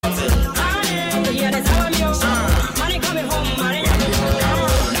Yeah, that's how I'm yours. Money coming home, money.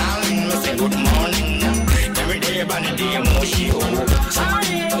 Darling, me say good morning. Every day, by the day, I'm mushy.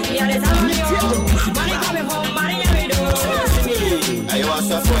 Yeah, that's how I'm yours. Money coming home, money every day. I was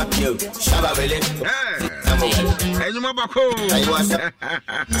so happy. Shabba belly. Hey, you mabako. I was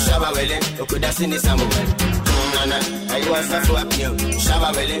Shabba belly. Could have seen this somewhere. I was so happy.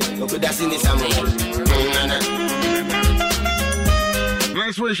 Shabba belly. Could have seen this somewhere.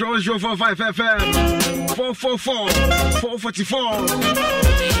 Nice wish, show 45 FM 444 444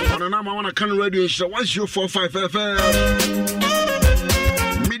 on the number one account radio show. What's show 45 FM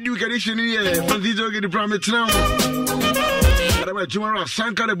midweek edition here from the Jogi the Promise now. About tomorrow,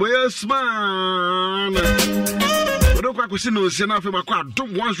 Sanka the boys man. We don't quite see no Sena for my quad.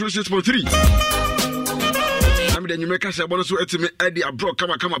 Don't want 6.3. I mean, then you make us a bonus to me Eddie abroad.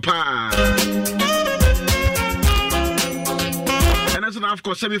 Come pa. And of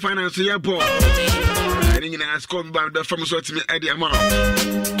course, semi-finals here, boy. I think I scored by the from so to me Eddie amount.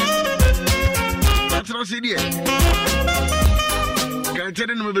 That's not see there. Can't tell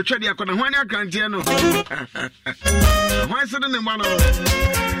them the trade. I can't tell no. Why so the man?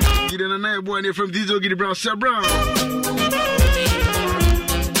 You don't know boy from Dizo Giddy Brown, Sir Brown.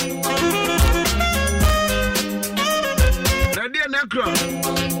 Nadia Necro.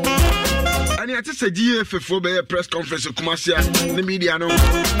 And yet, it's a GFF for a press conference of Kumasia, the media. No, the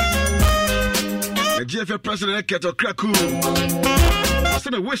GFF president, Keto Kraku, was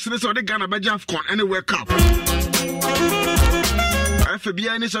in a witness of the Ghana Bajafcon anywhere cup.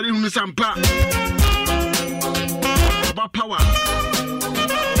 FBI is only Sampa about power.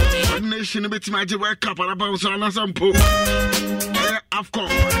 One nation, a bit magic work cup, and about Sampo. Afcon,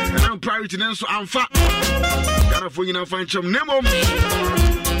 and I'm private and so I'm fat. Got a phone in a fine chum Nemo.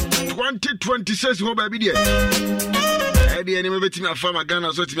 2026 ho baby dear. Eddie any me a farmer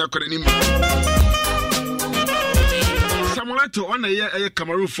Ghana so timi akore nim. Samuel to on a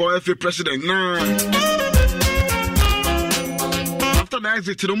Cameroon for FA president na. After the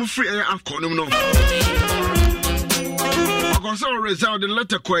exit no free AFCON no. I saw result the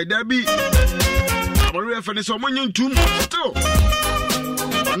letter quite there be. Cameroon FA so money tum still.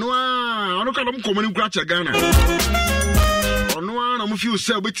 No, no can come in Ghana. No one, I'm a few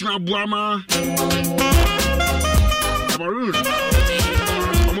sell with my Buama Cameroon.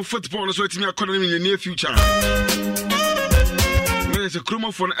 I'm a footballer, so it's me economy in the near future. There's a chromo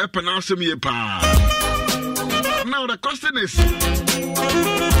for an app and answer me a pa. Now the question is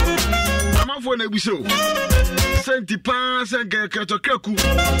I'm off for an episode. £70 and get a kaku.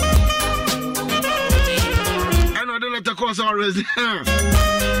 I know they let the course already.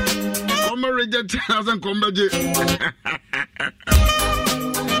 Come reject and come back.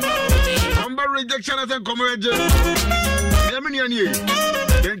 Rejection as a commercial. Yamini,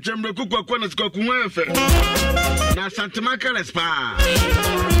 then Chamber Cook or Corners Cocuefe. Now Santa Macalas Pa.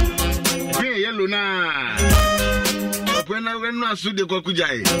 Yellow na. When I went to the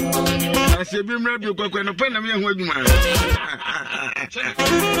Cocujai, I said, Bim Rabbi Cock and a pen of young woman.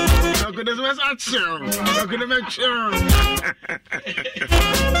 How could this action? How could I make sure?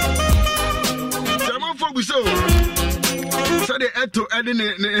 Some of folks so. So they had to add in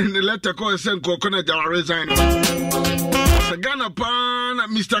the letter called Sen Coconut resign. So Ghana Pan,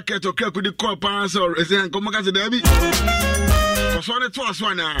 Mr. Keto Kirk with the call pants or resign. Come back to Debbie. Because one it was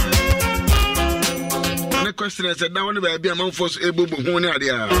one now. And the question is that now when the baby among folks able to go near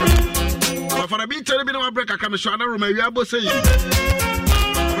there. But for a bit, tell me no break. I come show another room. Maybe I will say, I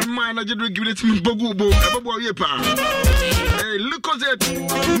did give it to me. Bogubo, hey, look at that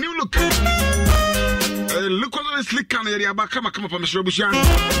new look. Look at the slick can area back. Come up on the Shobushan.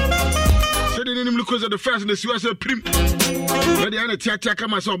 So they didn't look at the first in the USA Prim. But the other Tia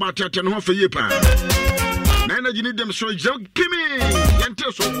come and saw about Tia and half a year. Now you need them so jump Pimmy.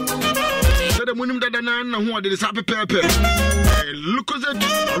 Yanteso. So the moon that I who did this happy paper. Look at that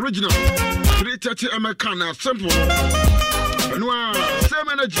original 330 Americana simple. And same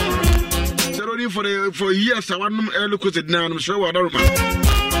energy. So for years I want to look at it now. I'm sure what I don't.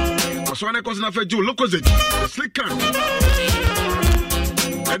 So when I was not for you, look at it. The slick can.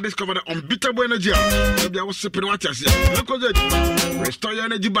 I discovered the unbeatable energy. Maybe I was sipping water. Look at it. Restore your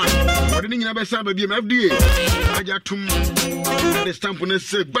energy back. What did you never say about FDA? I got to the stamp on the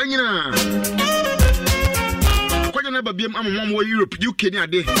say, Bangina. I can't never be a mom where Europe, UK, near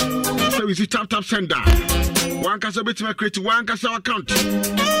day. So we see tap sender. One can submit my credit, one can sell account.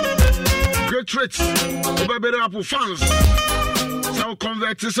 Great rates. Over better Apple fans. I'll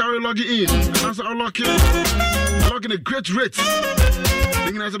convert this, I'll log in. That's I'll log in a great rate.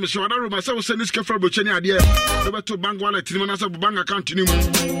 Thinking as I'm sure that room, I saw send this for Buchani idea. Over to bank wallet, as a bank account.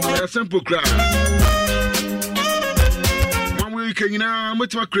 A simple crowd. One week, you know,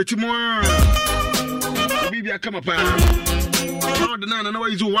 much more creative more. Maybe I come up. Now the nine, I know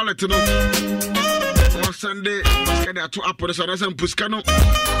he's a wallet to know. On Sunday, I got to up on the Sarah Puscano.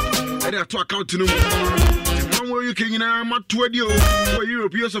 I got to account to know. Where you can not to you for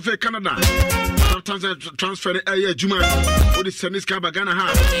Europe, US of Canada. Sometimes I transfer the area Juma or the Senis Cabagana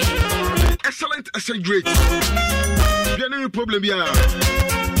have excellent exchange rate. No problem here.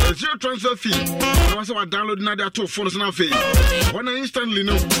 Zero transfer fee. I also download another 2 phones now fee. When I instantly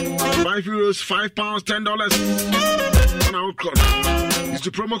know €5, £5, $10 on our clock. It's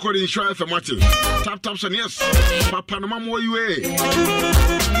the promo code Insure for Martin. Tap and yes. Papa no Mamo UA.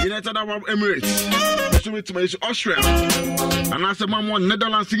 United Arab Emirates. To Austria and I said, Mamma,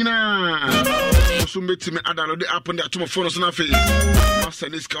 Netherlands. Also, made to me add the app on the atom of phones and a fee. Master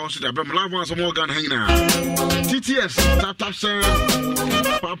this council, the Bram Lava, some more gun hanging out. TTS, tap, sir.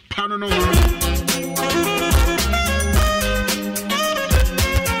 Papa, no.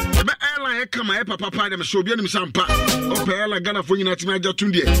 The airline, come, my papa, them show be some pa. Open airline, Ghana for United Major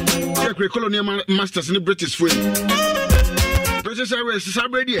Tundia. Take colonial masters in the British way. British Airways is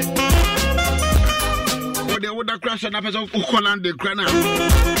already. They would crash and happens of Ukoland, the Crana.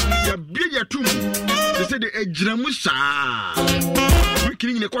 The bigger tomb. They said the Ejramusa. We're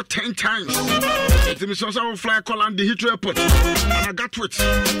killing the court 10 times. It's a social fly call on the Heathrow Airport. And I got with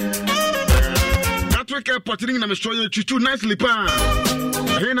Gatwick Airport in the show you two nicely.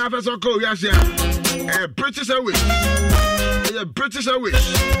 Here now, that's all go. Yes, yeah. British Airways. British Airways.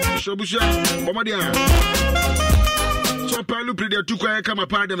 Shobusha, Bomadia. So Palu play there to come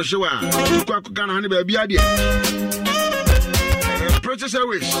apart of show. To Ghana honey baby idea. British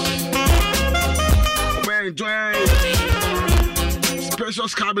Airways. We enjoy special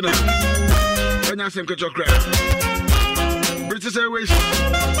cabinet. When I say catch your crowd. British Airways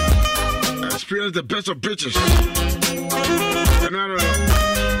experience the best of British. And I don't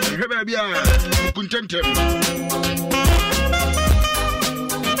know. Baby, content him.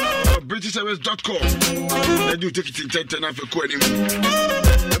 BritishAirways.com. Then you take it in 10 after calling him.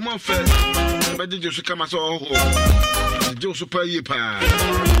 The more fair, but did you come as all home? Joe Super Yipa.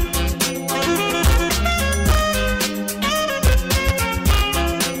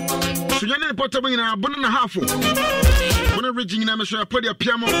 So you're not potting in a bone and a half. When a region in a measure, put your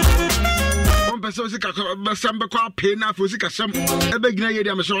piano. One person was a Samba pay now for Zika, a big name,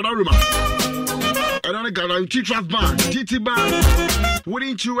 I'm sure. I don't got a T-Traf band, GT band.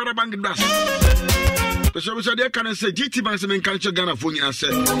 Wouldn't you rather bang the brass? The show said, I can say GT band, some culture Ghana for you. I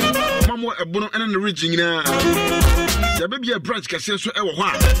said, Mamma, a bono and a region. There may be a branch can say so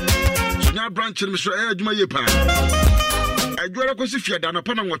ever. So now branch and Mr. Air, my yepa. I do a question if you're done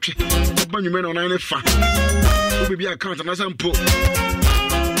upon a watch. When you men on 95, will be account and as I'm poor.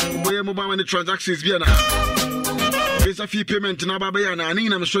 Where mobile and transactions be now. There's a fee payment in Ababayana,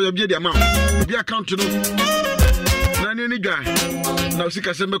 and I'm sure you'll be the amount. Be account to know. Nanny guy. Now,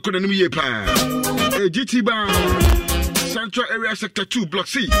 Sika Semba couldn't be a GT bound. Central Area Sector 2, Block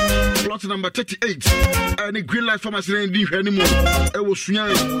C, plot number 38. And a green light pharmacy ain't deep anymore. I was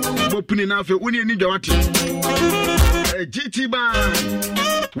swinging, opening out for when you need a GT bound.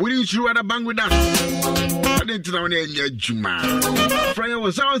 Wouldn't you rather bang with us? I didn't know any Juma. Friday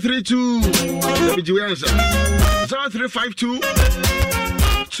was 032. Let me do answer. 0352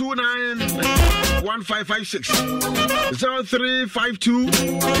 291556 0352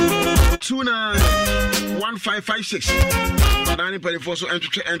 291556 9.4 so and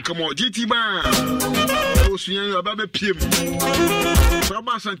come on GT bar. I was seeing about the PM. So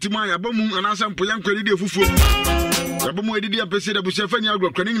about Santimaya Bomu and Assam Poyan Credit Fufu. Abamu did the episode of Bushafania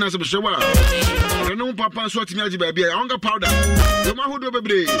Groning as a shower. I know Papa Swati baby. I hunger powder. The Mahudo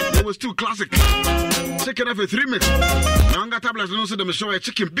baby. It was too classic. Second of a 3 minutes. Hunger tablets and also the show a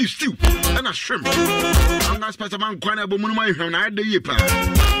chicken beef stew and a shrimp. Hunger Spaceman Quana Bomuma and I had the Yipa.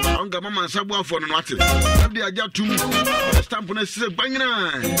 Hunger Mamma Sabwa for Nati. Have the Aja to stamp on a banging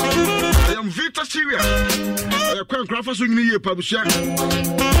eye. I am Vita Syria. I can't craft us in the year, Pabusha.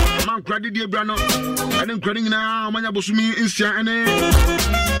 Man, credit dear Brano. I didn't credit now. Busumi in Sia and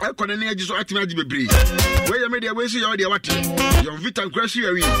I couldn't edge so at my debris. Where you made your way, see all the water. Your Vita crash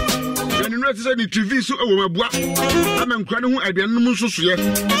here. And in return, the TV so over my block. I'm crying at the animal so yet.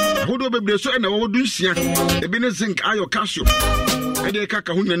 Who do be so and I will do see. A business zinc, I your cashew. ade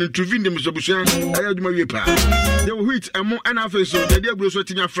kaka hu nyane intervene dem so busuan ayi adwuma wie pa de wo hit emo ana afa so de agro so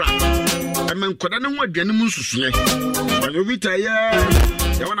tinya fra amen koda ne ho aduane mu nsusue anyo vita ya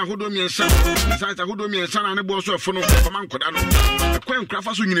wana hodo miensa sa hodo miensa na ne bo so efo no fama nkoda no akwan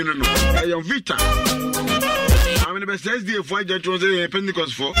krafa so nyine no ayo vita amene be SDF for agent was a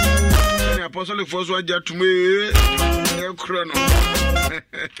Pentecost for and apostolic for so agent to me e krono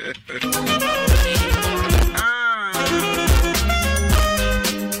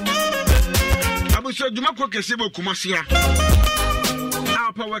abuso djuma ko kese bo kumasia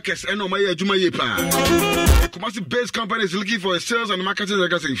Power workers and my Juma Yepa. Kumasi based company is looking for a sales and marketing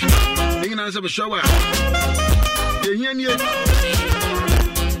executive. You know, a shower.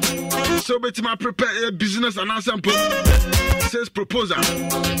 So, but my prepare a business announcement sales proposal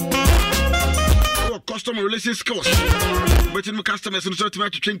or customer relations skills. But in my customers and sort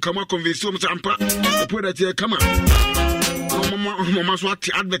of train come out convince so much and put that here come on. Mama swat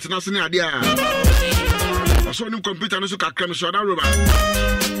advert national idea. So new computer no so kakra so da roba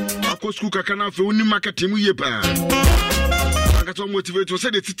akọ school kakra na fe uni market mu ye pa aka to motivate say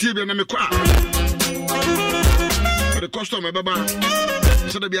the titie bia na me kwa the customer baba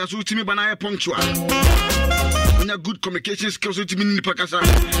so da bia so timi ba na punctual una good communication skills so timi ni pakasa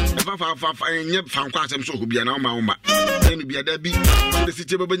fa nye fa kwa asem so ho bia na oma eni bia da bi the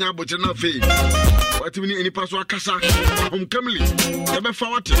titie baba nya aboche na fe watimi ni eni paso akasa hom kamli e be fa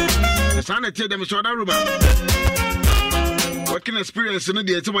wate sana tie dem so da roba working experience no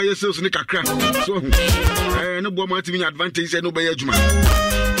dey tell my sales ni kakra so no bo ma timi advantage no be adwuma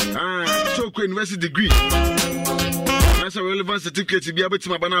so ko university degree that's a relevant certificate bi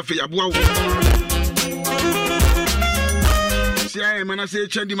abetima bana fa yaboa wo CI man say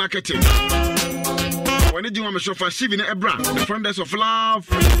change marketing when you want me show for CV na ebra the founders of love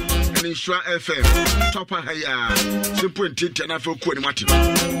and insure FM topper haya simple intent na fa ko ni mate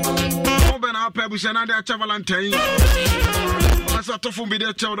oben na pa busa na dey Valentine asa tofu bi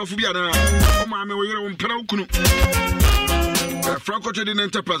dey child of bia na o ma me wo yere wo mpena ukunu Franco Trading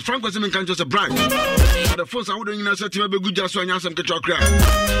Enterprise Franco is in just a brand the phones I wouldn't know set to be good just so anya some ketchup crack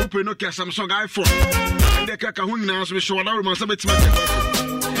open no care Samsung iPhone and the kaka hu na so show na room so betima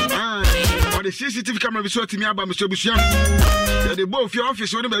the CCTV camera be so to me about Mr. Bushian. The both your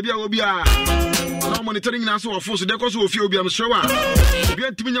office when baby will be no monitoring now so force the cause of you be am sure.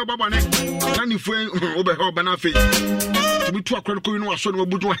 Be to me your baba neck. Can you friend over her banafe? To be too a critical no so no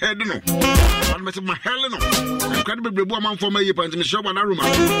but head no. And my hell no. Can be man for my pants me show na room.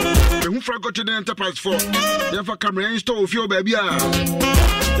 The who Franco Trading Enterprise for. Therefore camera install of your baby.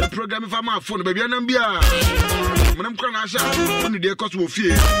 The program if my phone baby and be Madam Kranasha, only the cost will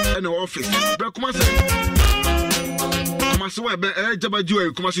fear and no office. But come on, say, come on, so I bet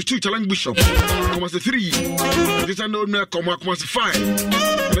Jabaju, come on, 2 challenge bishop, come on, 3. This I know, come on,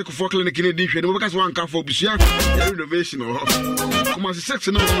 5. Make a for clinic in edition, because one can for Bishia, renovation or come on, 6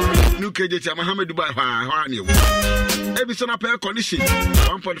 no, new KJ, Mohammed Dubai, every son up air condition,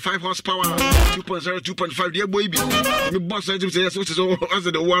 1.5 horsepower, 2.0, 2.5, dear baby. The boss said to say, yes, which is all as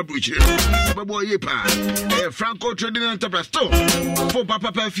the war bridge. Boy, Yepa, Franco Trading Enterprise store for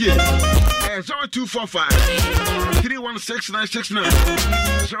Papa Pafie 0245 316969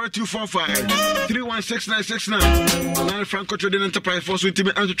 0245 316969 Franco Trading Enterprise for sweet and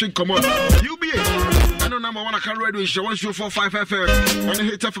to drink come on UBA I know number 1 I can read with 1045 FM and I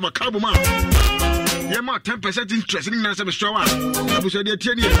hit up from a carbon man yeah ma 10% interest in nasa show I was there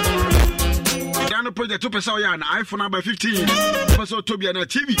 10 years Dano project 2% ya na iPhone number 15 so Toby na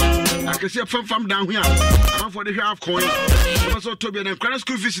TV I can see a farm down here I'm for the half coin so Toby and credit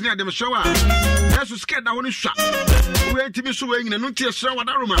school fees near them shower that's to scared that one shot we ain't me so in no tear shower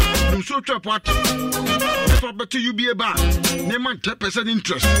that room so trap what but to you be a bar name 10%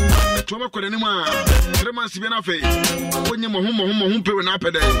 interest to work with anyone 3 months be na fe when you mo pe na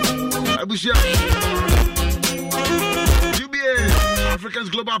pede abusia Africans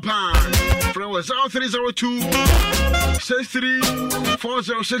Global Pan from 0302 63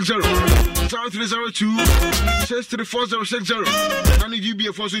 4060 0302 63 4060 and you be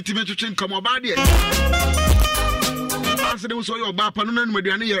a force to be to change come about there answer them so your bapa no na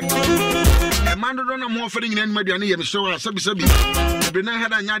mediane ye e man do na mo offering na mediane ye me show sabi be na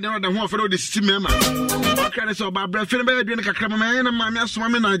head anya dem ho offering the system mema okay so ba bra film be aduane kakra ma na ma me asoma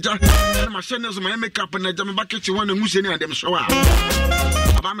me na ja na ma share no so my makeup na ja me bucket one na nguse ni adem show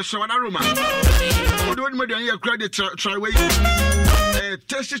aba me show na room o do mediane ye credit try way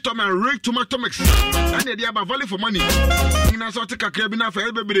tasty tomato and rake tomato mix. And the other value for money. In a sort of carabina for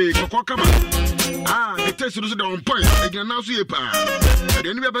every cocoa. The taste is on point. Again, now see a pa. The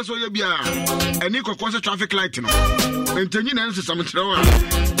enemy of us will be a Nico Cosa traffic light. Maintaining answers, some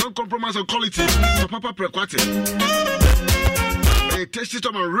don't compromise on quality. Papa Prequati. Tasty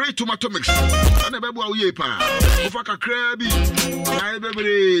tomato rake tomato mix. And a baby will ye pa. Ofaka crabby. I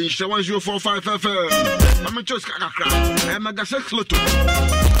baby, she wants you 4-5 I'm a choice kakra. I'm a gasex loto.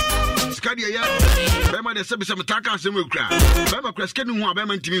 Scadia, Bema the service of Taka and will cry. Bema Cresken who are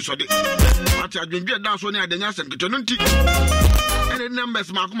Bema TV so. But I didn't get down so near the Nas and Kitonunti. And the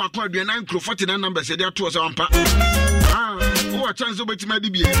numbers Mark Macquarie and 9 49 numbers said there to us on pa. Who a chance over to my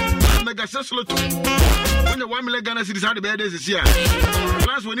DB. I'm a gasex loto. When the 1 million Ghana cities had the bed this year.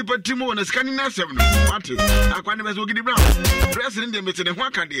 Plus, when you put Timo on a scanning nurse, what I can't never get it brown. President, they made a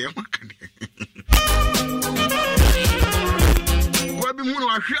waka dear. Moon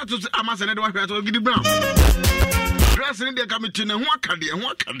was here to Amazon and I to get it brown. President, they come to waka dear.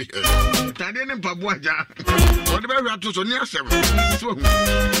 Tadian and Pabuaja. Whatever we have to so near 7. So,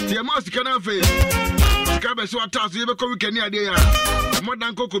 the most can have a Cabin so attached, you ever come with any idea. More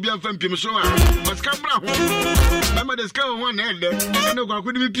than Coco be a fan, Pimsoa. But come brown. Remember the scale one head, and no one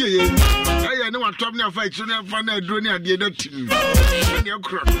couldn't be paid. I know what trouble now fight, so now find a drone idea that team. And your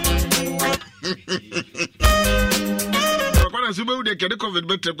crop. I suppose they get a COVID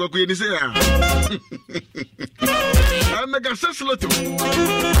better, go in his air. I'm a gases lot.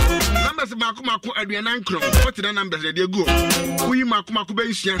 Numbers Makumaku at the 9 crop. What the numbers they go? We Makumaku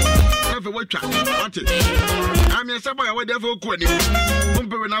Basin. Have a watch. What it? I'm a sabbath, whatever, quitting.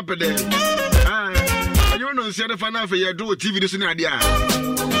 Pumping up a day. I don't know, said if I know for your do TV this idea.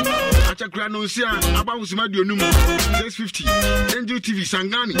 I check Granusia about Madio Numa 650. NG TV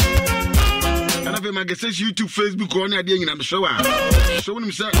Sangani. And I've been magazines, YouTube, Facebook, or any idea in the show. So when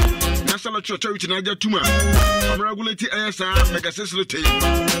himself, National Church in Niger Tuma, I'm regulating ASR, magazines,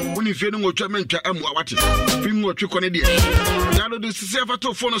 when you feel no treatment to Amwati, film more trick on idea. Now, this is a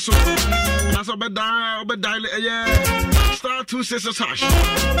photo phone or so. That's a bad dial, star 2 says a sash.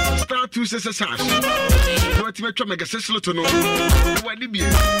 Star 2 says a sash. What you make your magazines to know? What did you?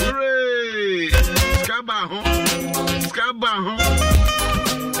 Hooray! Scabaho.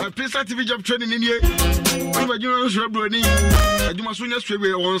 Prince TV job training in here. Over you know, Brody. I do my soon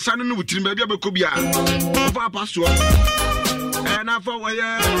yesterday on Sunday with Tim Baby Cobia. Papa Sua. And I thought,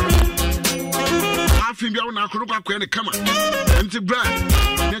 I feel you're not going to come on. Empty brand.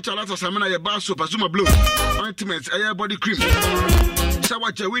 Nature lots of salmon, a bar soap, Azuma Blue. Ointments, a body cream.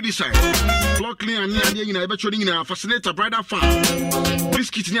 Sawacha, we decide. Flock clean and near the Betchoning in a fascinator, brighter farm.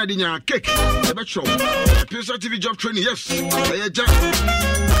 Biscuit near the cake, the Betcho. Prince TV job training, yes.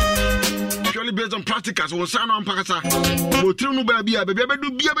 Purely based on practicals, or San on Pacasa. Motrino baby, a baby,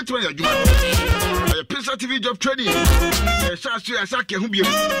 do be a bit of you. Prince TV job training. A Sasha Asaki, who be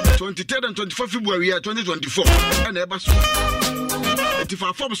 23rd and 24th February 2024. And ever so. 50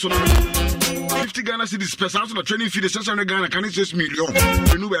 Ghana cities per thousand of training fee, the 600 Ghana can it 6 million.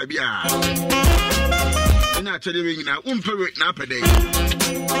 New baby. And I tell you, now, na per day.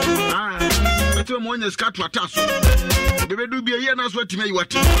 Better one is cut to a task. Baby, do be a year, that's what you may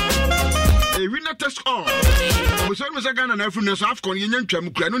what. A winner test all. We saw Mr. Ghana and everyone else have convenient to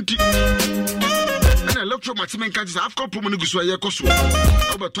Mukranunti. And I look for my team and catches half cup of Manigusa Yakosu.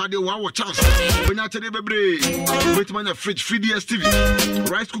 Over 20 wow chance. When I tell you, baby, with my fridge, 3DS TV,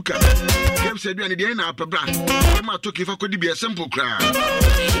 rice cooker. Game said, you and the end up a brand. I'm not talking if I could be a simple crowd.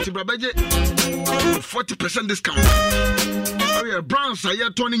 It's a budget 40% discount. Oh, yeah, Browns are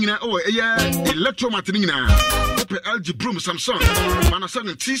turning in a electromatina. LG Broom, Samsung,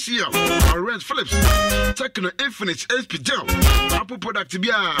 Panasonic, TCL, Orange Philips, Techno, Infinite, HP Gel, Apple product to be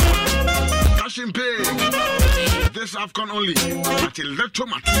a cash and pay. This AFCON only at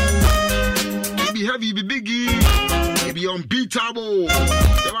Electromat. It be heavy, it be biggie, it be unbeatable.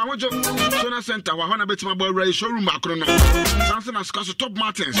 I want you Sona Center, Wahana Betima Boy Ray Showroom Macrono. Samson has cost Top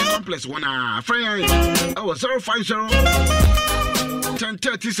Martins, Complex, one friend. Oh, 050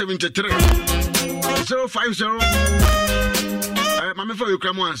 1030 73 050 Mama for you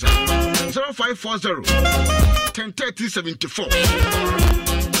come once 0540 1030 74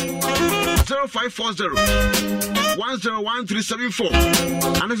 0540 101374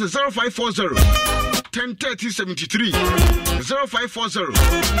 and this is 0540 1030 73 0540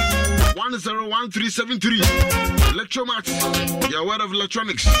 101373 Electromat, your word of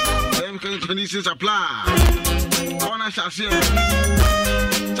electronics. Them conditions apply. On us as here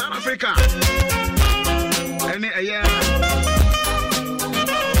South Africa. Any a year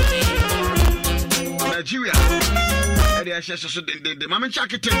Nigeria. area so the mama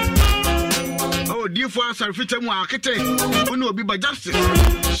chakete oh dear for us are fit mu akete unu obi ba justice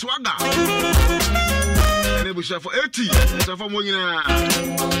swagger and it was for 80 so for mo nyina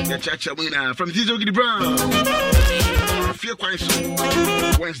ya chacha mo nyina from Tizo Gidi Brown fear quite so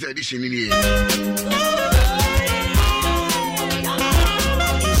Wednesday edition in here.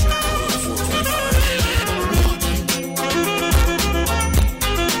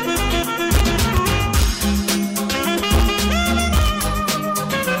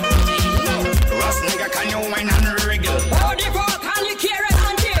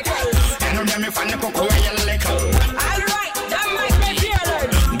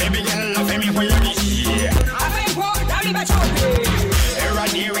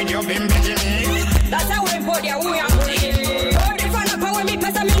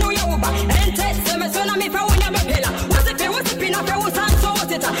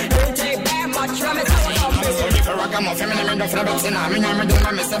 I'm feminine of products and I'm in my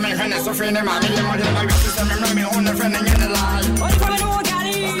miss and my so friend and my sister and my own friend and the lie. What for no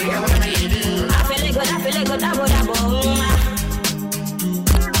galley? I feel good, double.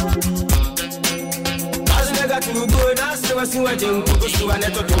 As nega to go, that's the was what you go to an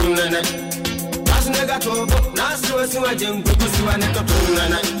eto tunana. As nega to go, that's the was what you go to an eto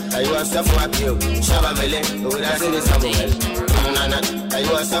tunana. I was a for you, Shababele, who does in Samuel. Nana, I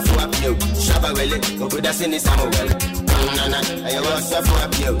was a for you, Shababele, who does in Samuel. Nana, I was a for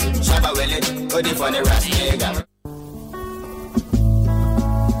you, Shababele, who did for the Rastega.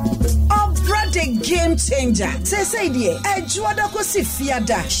 The game changer. Say dear, Juada Kosi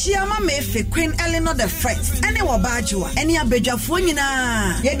Fiada, Shiama Mefe, Queen Eleanor the First, any Wabajua, any Abeja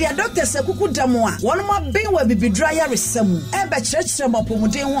Funina. Yet the doctor Sakuku Damoa, one more being will be dryer is some, Eba Church Sama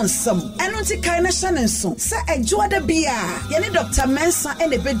Pomode won some, and not a kind of Shannon son. Say Juada Bia, Yenny Dr. Mensa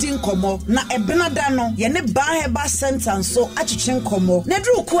and a bedding como, na Ebenadano, Yenny Baheba sentence so Achichin como,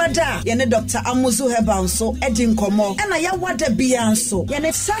 Nedru Quada, Yenny Dr. Amuzu Heban so Edin como, and I Yawada Bian so,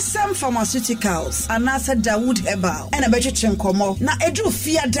 Yenny Sassam Pharmaceutical. Anasa Dawood Herbal and a better chinkomo. Na Edu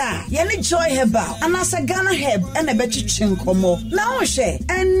Fiada, Yenny Joy Herbal, Anasa Ghana Herb and a better chinkomo. Now she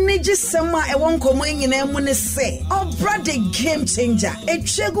and Niji Sama a one coming in a money say, oh, brother game changer. A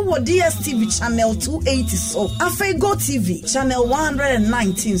Chegu wa DSTV channel 280 so. Afe Go TV channel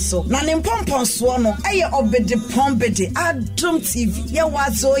 119 so. Nanim Pompon Swano, Aya Obede Pombede, Adum TV, Ya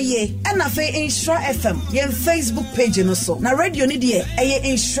Wazoye, and Afe Instra FM, Yen Facebook page no so. Na radio Nidia, Aya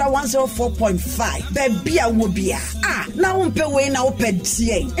Instra 104.5. Baby wobia na umpe we na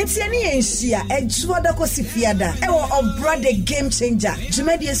opedie enti ani enhia Juada Kosi Fiada e wo brother game changer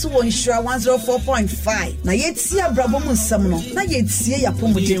jumedie so wo Insura 104.5 na yetia brabo mu nsam no na yetie ya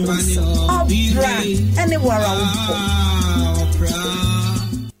pomuden mu nsam obra ene wara wo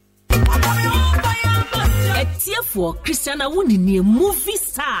for Christiana Wunini movie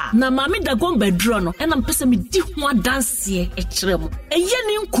star na mami da gombe draw no and am pesa me di ho dance e kirem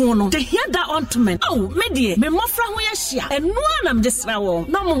eyeni nko the hear that ointment oh me die me mofra ho ya hia eno anam de sra wo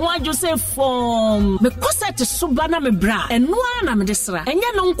na mo ho adwo se form me koset suba na me bra eno anam de sra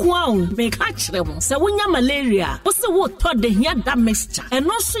enye no nko a me ka kirem se wonya malaria wo se wo to the hear that mixture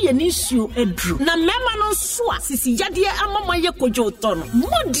eno so ye ni issue edru na mema no so a sisi yade amama ye kojo to no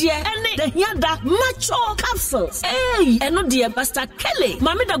mo die ene the hear that macho capsules hey eno die Pastor Kelly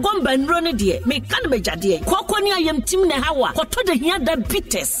mami da gomba nro ne die me kan be jade kokoni ayem tim ne hawa koto de hia da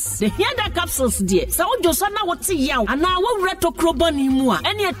bitters the hia da capsules die sa ojo so na wote yaw ana wo wreto krobani mu a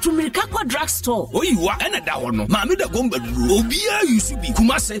ene atumrika kwa drugstore oyiwa ene da ho no mami da gomba nro obia yusu bi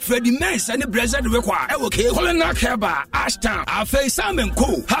kumase Freddy Mens ene brezed we kwa e woke kolena keba ashtan afei Simon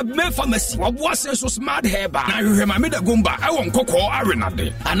Co have me pharmacy wo so smart herba na hwe mami da gomba e won kokko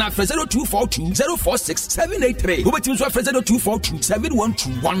arenade ana 0242 046 783 Ubetim so afreze 242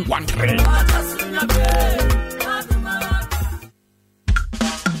 712 113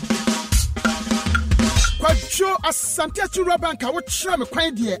 Kwacho asante atura bank a wo kira me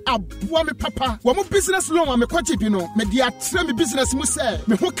kwan de aboa me papa wo mo business loan a me kwaje bi no me de atra me business mu se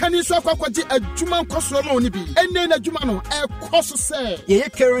me ho kani so akwaje adwuma nkosoro ma oni bi enne na adwuma no e koso se ye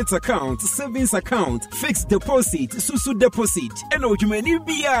current account savings account fixed deposit susu deposit ena odwumani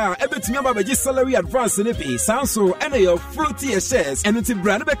bia e betumi ababeji salary advance ne bi sanso ena your floaty shares eno ti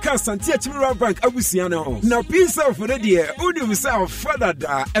brand be ka asante atura bank abusia no ho na piece of the dear odi himself father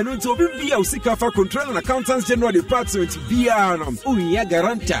da eno to obi bia usika fa control na accountants general for the patent Bianum. Uya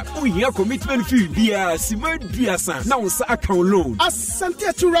garanta, Uya commitment fee, Bia, Simon Biasa, now account loan.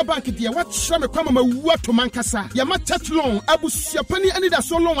 Asante Tura Bank, dear, what shall come a what to Mancasa? Yama touch loan, Abusia Penny, and it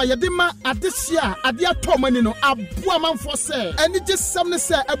so long. Ayadema, Adesia, Adia Tomanino, Abuaman for sale, and it just some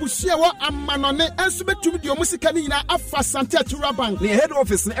say Abusia, and Manone, and submit to your Musicanina, Afa Sante Tura Bank. The head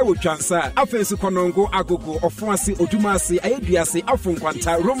office in Ewo Chansa, Afensu Konongo, Agogo, or Franci, Odumasi, Ayadiasi,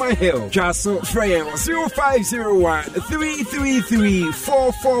 Afunquanta, Roman Hill, Jaso, Freya, 0501 333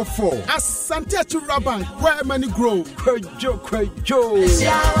 444. Asante Tura Bank, where money grow. Kwajo. It's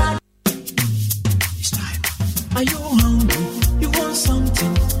time. Are you hungry? You want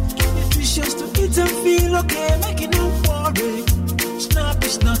something nutritious to eat and feel okay? Make it no worry. Snappy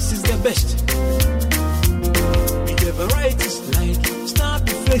Snacks is the best. With the varieties like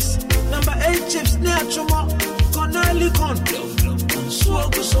Snappy Flex, number 8 chips, natural, Corneli corn, and so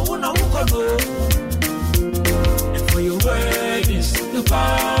on. And for your weddings, the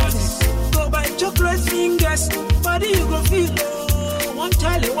parties, go buy chocolate fingers, body you go feel one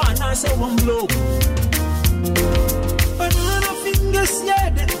tally, one I say one blow. Banana fingers,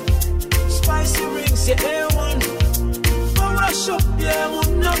 yeah, spicy rings, yeah, A1. Power shop, yeah,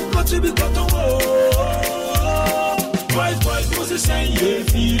 one not got to be got to Boys, was the same, yeah,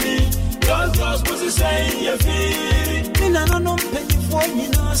 feeling. Girls, was the same, yeah, feeling. Me no penny for me,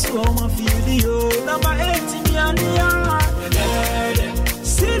 no, so I'm feeling you. Number 18, yeah,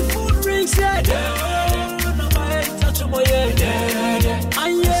 seafood rings, yeah, number 8, touch my head,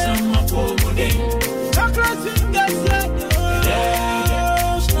 and yeah, chocolate fingers,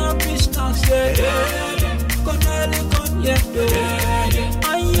 yeah, Snappy Snacks, yeah, Corneli con,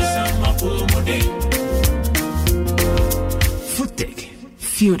 yeah, and yeah, Food Tech,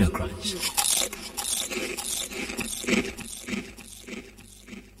 feel the crunch.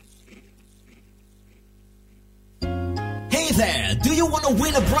 There, do you want to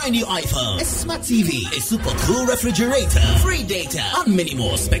win a brand new iPhone, a smart TV, a super cool refrigerator, free data, and many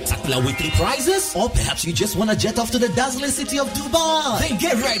more spectacular weekly prizes? Or perhaps you just want to jet off to the dazzling city of Dubai? Then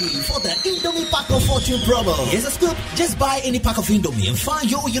get ready for the Indomie Pack of Fortune promo. Here's a scoop. Just buy any pack of Indomie and find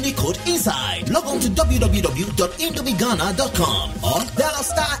your unique code inside. Log on to www.indomieghana.com or dial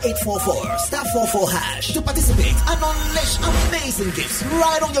 *844*44# to participate and unleash amazing gifts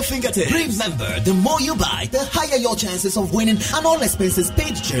right on your fingertips. Remember, the more you buy, the higher your chances of winning an all-expenses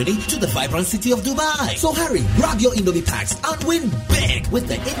paid journey to the vibrant city of Dubai. So hurry, grab your Indomie packs and win big with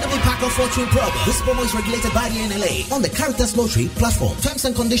the Indomie Pack of Fortune promo. This promo is regulated by the NLA on the Caritas Lottery platform. Terms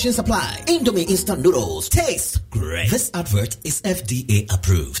and conditions apply. Indomie instant noodles taste great. This advert is FDA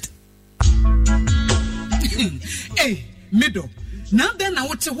approved. Hey, middle. Now then, I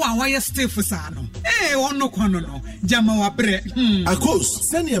watch why you stay for Sano. Eh, oh no, Jama wa bre. Akos,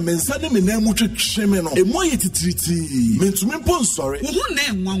 send your men, send them in them with Shemeno. A more triti. Meant to me, sorry. Who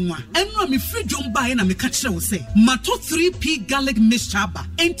name one? And I'm free John By and I'm a catcher will say. Mato 3P garlic mixture.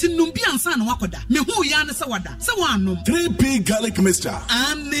 Ain't Numbian San Wakoda. Me who yana sawada. Sawanum. 3P garlic mixture.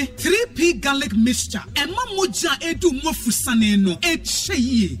 And 3P garlic mixture. And Mamoja edu mofusaneno.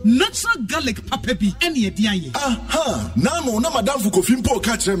 Eche natural garlic papebi. Any diaye. Aha. Nano, na madam. Fukofimpo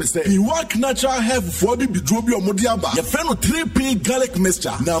catch me say he work natural hair for be drobi or modiaba. Your friend 3P garlic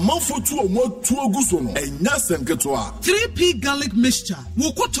mixture. Na manfo 2 or more 2 oguso no. Enya semketoa. 3P garlic mixture.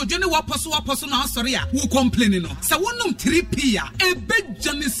 Wo ko tojene waposo na sorry a. Wo complain no. Sa wonum 3P a e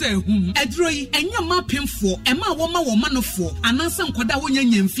bejane say hum. Edroi enya mapemfo e ma wo no fo. Anansa nkoda wonya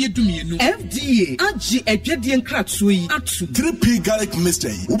nyamfie dumienu. FDA agi edwede nkratso yi atu. 3P garlic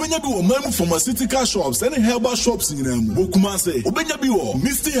mixture. Ubenya bi wo mamu pharmaceutical shops and herbal shops nyinamu. Bokuma say Obenya Biwo,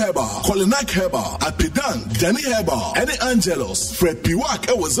 Misty Herbal, Colinac Herbal, Apidan, Danny Herbal, Eddie Angelos, Fred Piwak,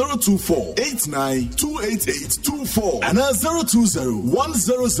 024-89-288-24, and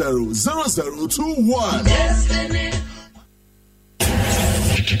 020-100-0021. Destiny.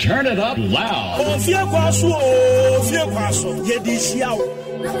 Turn it up loud.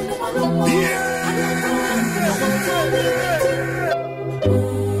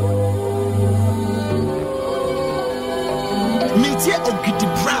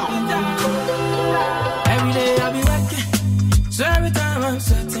 Brown. Every day I be working, so every time I'm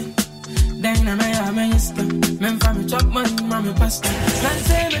sweating. Then I may have my skin. Men from me chop money, mommy pasta.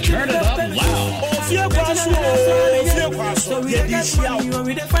 Turn it up loud. So we get money, when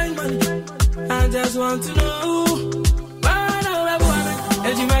we find money. I just want to know why now everyone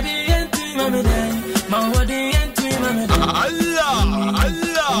is you ready and to mommy day. My body and to mommy day. Allah.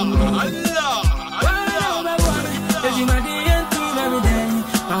 Is you ready and to mommy day.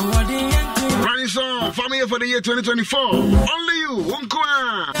 Running song for me for the year 2024. Only you,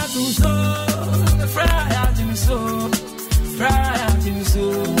 Unkwa.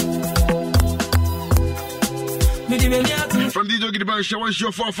 From DJ Gidiban Show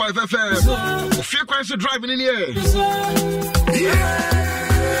 145 FM. Fear Christ driving in here.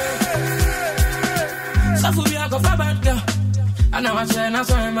 So for me, I go for bad girl. And I was trying to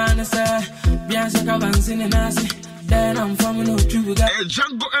say, man, I say, Bianca Cavansin and Nasi. Then I'm from no true guy.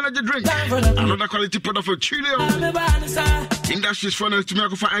 Django energy drink. Another quality product for Chile. Industries for us to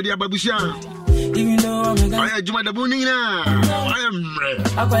make for idea, Babusia. Even though I'm a guy, I am Juma the Bunina. I am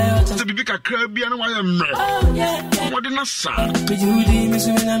red. To be big a Caribbean, I am red. What did I say?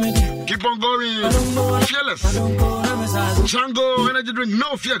 Keep on going. Fearless. Django energy drink,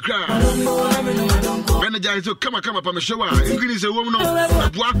 no fear crowd. Energize, so come up on the show. Green is a woman.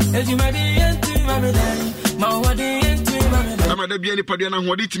 I'm at the Bianni Padiana,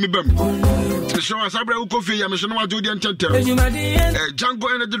 who did me bum. To show us Abra coffee, I'm a Shanawa Judian Tenter. Django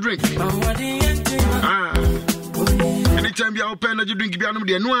energy drink. Anytime you open energy drink, you know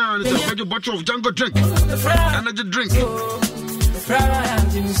the one. It's a bottle of Django drink. Energy drink.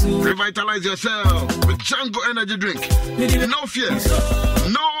 Revitalize yourself with Django energy drink. No fear,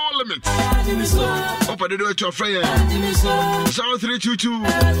 no limit. Open the door to a friend. 0322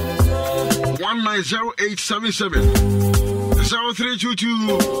 190877. 0322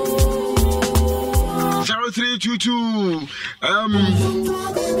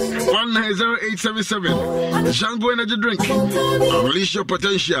 190877. Django energy drink. Unleash your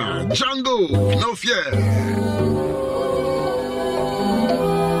potential. Django, no fear.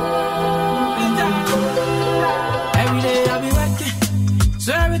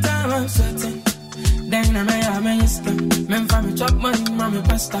 So every time I'm sweating, then I may have my skin. Men for me chop money, mommy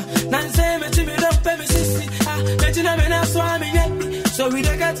pasta. Nan say me to me don't pay me sissy. Bet you never know so I'm happy. So we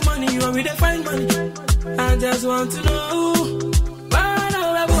don't get money or we don't find money. I just want to know why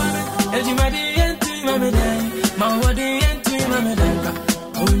now I want it. If you might be into my day, my body into my day.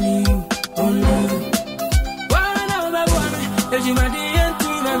 Only you. Why now I want it. If you might be into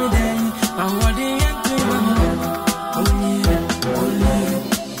my day, my body into my day.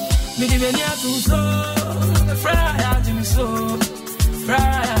 Me di venia tu so, fraya di mi so.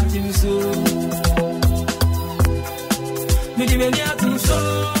 Me di venia tu so,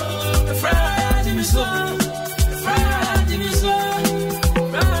 fraya di mi so.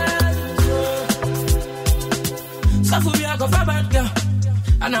 So for me I go for bad girl.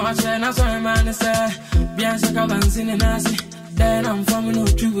 And I was trying to say, man, I say, Bianca Cavansin and Nasi. Then I'm from no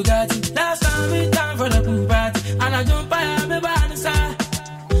true Bugatti. Last time we time for the pool party, and I jump by me by the side.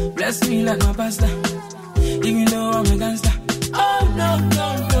 Bless me like my pastor, even though I'm a gangster. Oh no.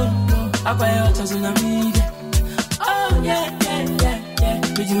 I buy your chance in a media. Oh yeah.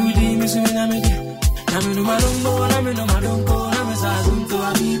 But you did me so in a media. Nami no madongo, nami sazunto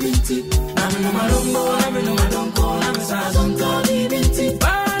a bibiti. Nami no madongo, nami sazunto a bibiti.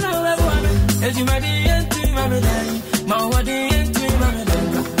 Bana wewe, eti madi enti mami dai, mawadi enti mami dai.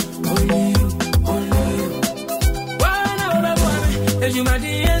 Only you. Bana wewe, eti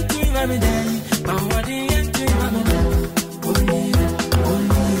madi enti mami dai, mawadi enti mami dai. Only you.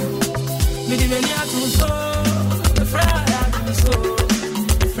 Me di venia tu so, fraya tu so.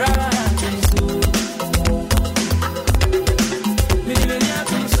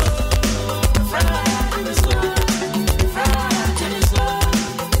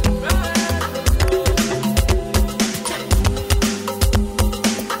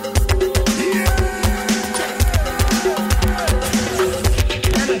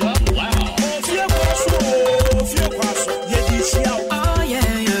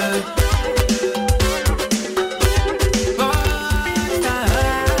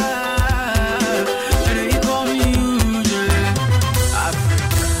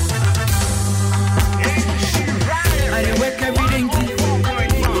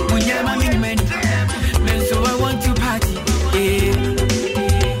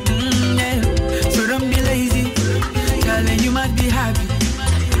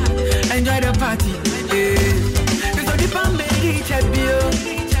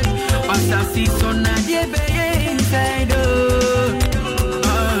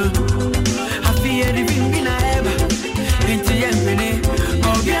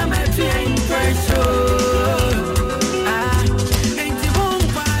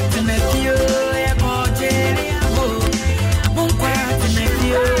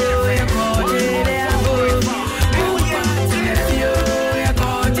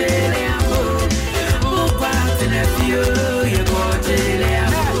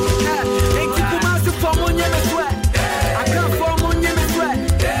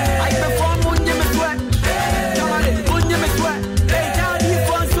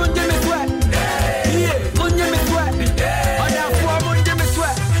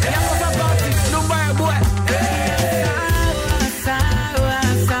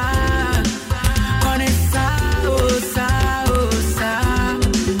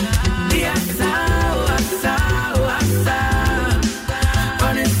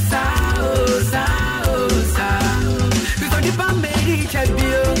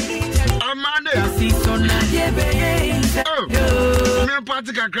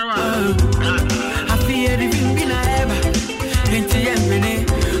 party kakra. I fear the been ever. Into Yemene.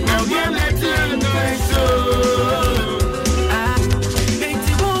 Now we are met so.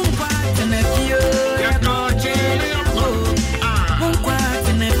 Into one part and a few. You're not one part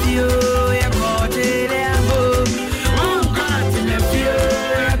and a few. You're not one part and a few.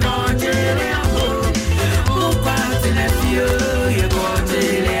 You're not one part and a few. You're not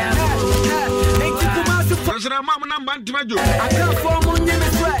Mama number Timajo. I can't form on your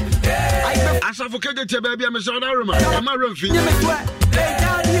sweat. I suffocated your baby. I'm a son of Roma. I'm a run for you.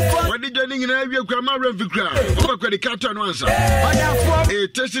 What did you think in your grandma run for crowd? Over the cat on one side. A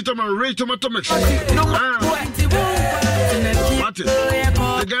tested on a race tomato mix. Martin,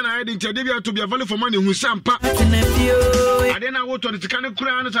 the Ghana I didn't tell you to be a value for money who sampa. I didn't want to the kind of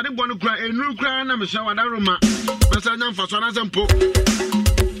crown. I didn't want to cry a new crown. I'm a shower. But I know for son as a po.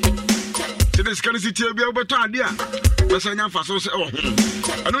 This can see to be over to idea. But I am for so. I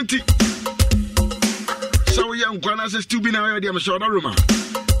don't think so. Young Guanas is to be now. I'm sure the rumor.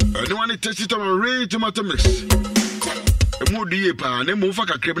 No one tested on a ray tomato mix. A more deep and a more fuck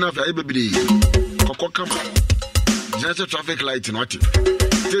a criminal for everybody. Coco come. Just a traffic light in what?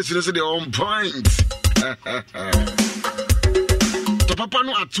 This is the on point. To Papa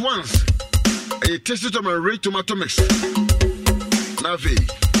no at once. A tested on a ray tomato mix. Navi.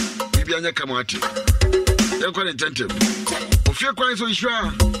 Bianya Kamati. You're quite attentive. If you're quite so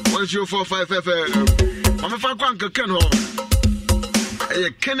sure, 1045 FM. Mama Fakwanka Kenho. A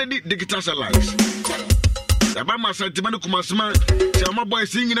Kennedy digitalize. Abama Santimano Kumasman. Sama boy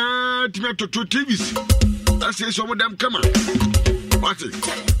singing out to 2 TVs. That's it, some of them come on. What it?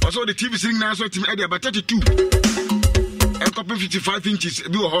 I saw the TV singing now, so to me, about 32. And copy 55 inches.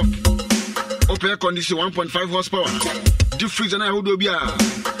 Do a hop. Open air condition 1.5 horsepower. Deep freeze and I would be on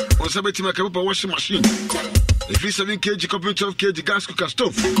Sabbath make a washing machine. A 7 kg copy 12 kg gas cooker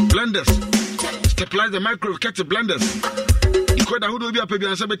stove. Blenders. Stabilize the microwave kettle blenders. You could have be a baby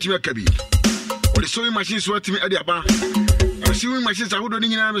and Sabbath make a bit. Or the sewing machines were to me at the bar. And sewing machines I would only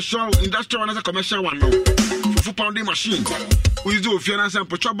have a show industrial and a commercial one. For £4 machine. We do a finance and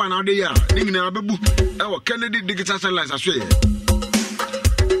put up an idea. Ning in a babu. Our Kennedy digitalize as well.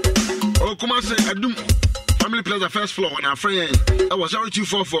 Oh, come on, say, I do. Family Plaza first floor on our friend. I was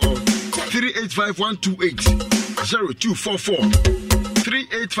 0244 385 128 0244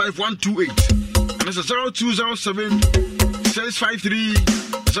 385 128 and it's 0207 653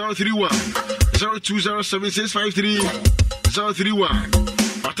 031 0207 653 031.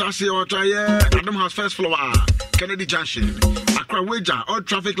 Batasi Otaye Adam House first floor Kennedy Junction Accra Wager Old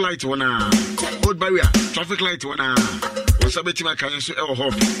traffic light wana Old barrier traffic light wana Sabeti Makayansu El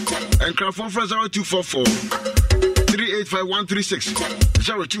Hop and Craft 0244 385 136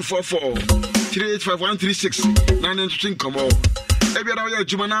 0244 385 136 9 interesting come on. Every other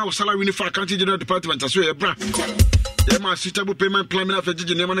Jumana salary uniform county general department as well. Bra. Yema suitable payment plan of a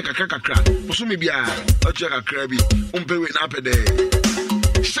Jimana Kakakra. Posumibia, a check a crabby, Umpe na pede.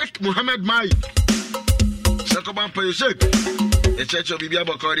 Sheikh Muhammad Mai Sakoban Pay Sheikh, a church of Bibia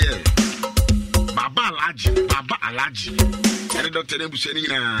Bokoria. Baba Alaji, and the doctor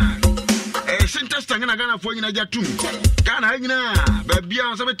Nebusenina. A center stand in a Ghana for Yanajatum. Ghana Hagina,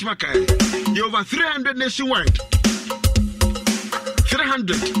 Babia Sabetimaka. You over 300 nationwide.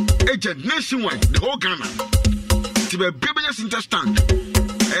 300 agent nationwide, the whole Ghana. To be a baby center stand.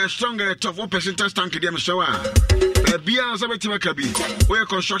 A stronger, tough open center stand to them shower. Babia Sabetimakabi, where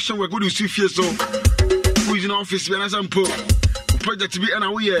construction were good to see Fieso. Who is in office, Benazampo. Project to be an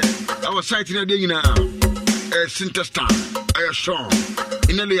away. Our site in a day now. A center stand. I assure.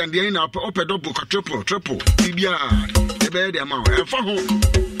 In a lay and the end up, open double, triple, BBR. The bed amount. And for home.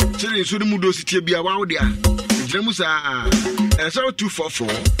 Selling Sudamudo City be a wow there. Jamusa 0244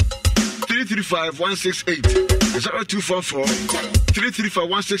 335 168. 0244 335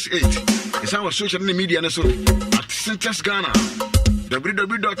 168. It's our social media and so at Centers Ghana.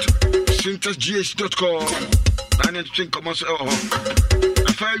 www.centersgh.com. And then think of us all. A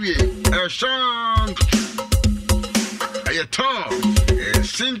 5 year, a song, a talk, a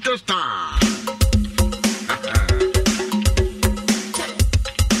center star.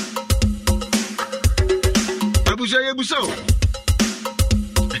 Abuso.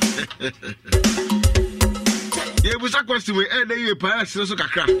 Yebusa question we add the pass so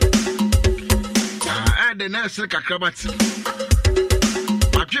kakra. Add the nurse kakra but.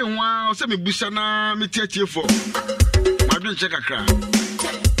 Matwe ho se me busa na me tietie for. Madwen che kakra.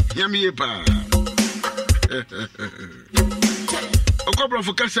 Yami ye pa. Okobro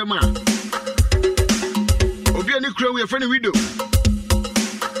for kasema. Obi ani kura we friend widow.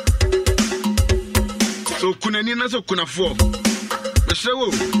 So kunani na so kunafo.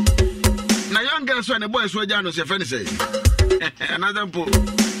 So na young girls when the boys were Janos your friend say another po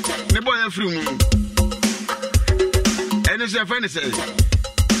the boy free mu and it's your friend say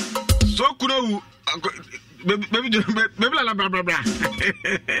so kuno baby blah blah blah blah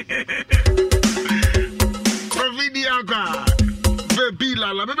video ka baby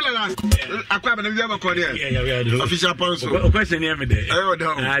la akwa be na bia ba yeah official sponsor o question here me there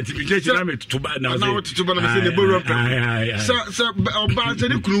ti bi je na me to ba na to ba na me say the borrow so oba je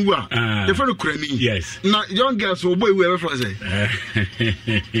ni kunu a the friend kurani yes na young girls so boy we ever for say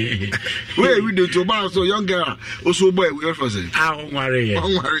we do to ba so young girl so boy we ever for say worry ya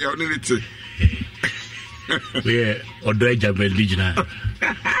only it we odo German regional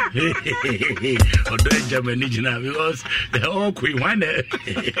odo German regional because the all queen one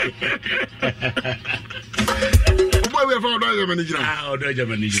boy we for odo German regional odo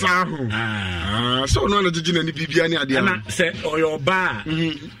German regional so no na jijina ni bibia ni ade na say oyo ba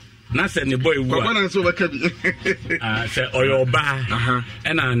na say ni boy wu a na so ba kabi say oyo ba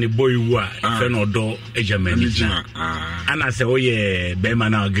na ni boy wu a say no odo German regional ana say oye be ma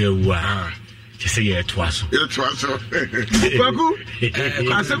na ga wu a say yeah twaso kwaku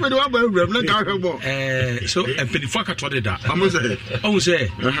aseme de wa ba ewura na ka hwebo so empedifo ka to de da amo say on say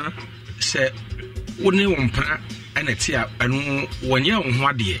woni wompra ana tia anu wonye wo ho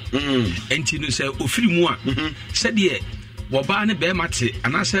ade enti no say ofiri mu a say de woba ne be mate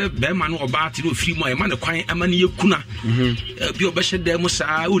anase be ma no oba ate no ofiri mu a e ma ne kwan ama ne yakuna bi obehye da mu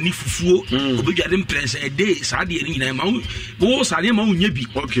saa oni fufuo obedwade mprense e dey saa de ni nyina ma wo saa de ma wo nya bi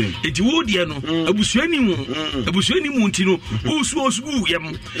enti wo de no abusuani mu nti no wo su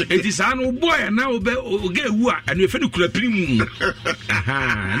yem enti saa no boy na obe oga ewu a anu efe no kura pirimu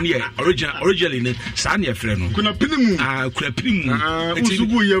ne originally ne saa ne efre no kuna pirimu kura pirimu enti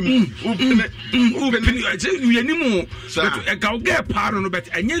usugu yem uyanimu ga oga pa no bet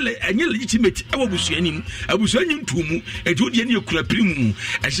enye legitimate e wo abusuani ntumu enti odi ne kura pirimu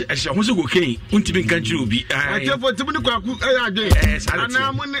ehye ho se go ken untimi nkan kire obi atefo timi ni kwaku ade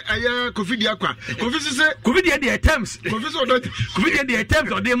ana mo ne aya covid akwa covid se covid de attempts covid so do covid de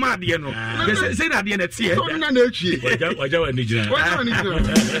attempts o de ma de no say na de na tie so na na etwie waja wa ni jina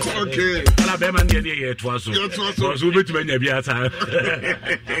okay ala be man de ye to aso so betima nya bia ta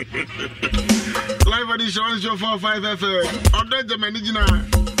live edition 145 FM odo German jina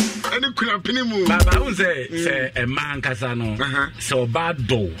any crapini mu baba won say e man kasa no say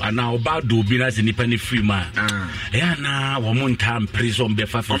obado ana obado bi na se nipa ni free ma ya na wo monta prison be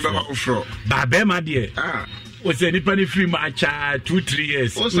fa baba ma de o say nipa ni free ma cha 2-3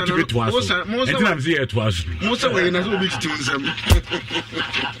 years o to be to aso enti na say to aso mo say we na so big tunsem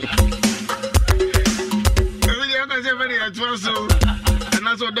e ya ka say very to aso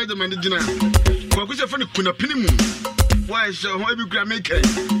na so odo German jina kwa kusha fani kuna pini mu wa sha ho bi kura make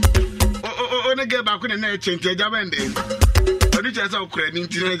o ne ge ba ku ne na chente ja bende o di cha sa kura ni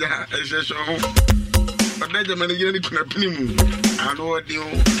ntina ja sha ho odo German jina ni kuna pini mu anu odi o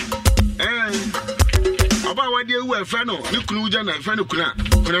oba wa di ewu efa no ni kunu uja na efa no kuna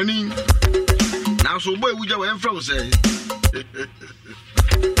ni na so boy uja wa enfra o say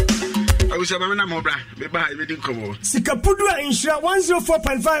Sikapudua Insura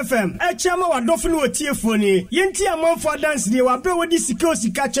 104.5 FM. Echama wa dofunu otie foni. Yenti amanfo dance de wa be wodi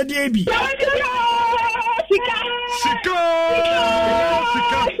sika chede ebi. Sika.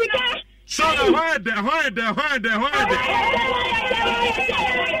 So the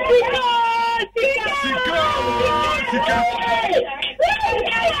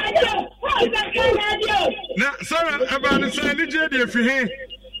na Sarah about say ni je de fi he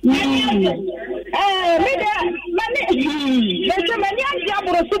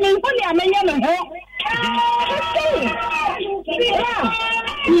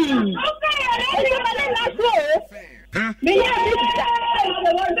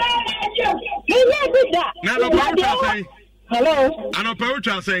hello. I know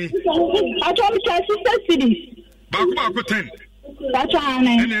Paucha say. I told me sister cities. Baku 10. That's ane.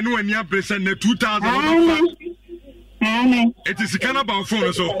 And then when you present the 2000. Ane. It is kind of about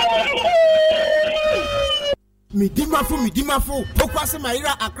phone so. Midimafo Pokwase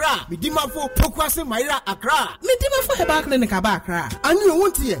Maira Accra Pokwase Maira Accra Midimafo Heba Clinic aba Accra Anu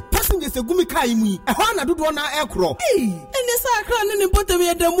won't here passengers egumi kai mu e ho na dodo na ekro ene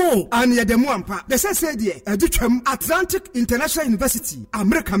And Yademu Ampa, the say dear, Atlantic International University,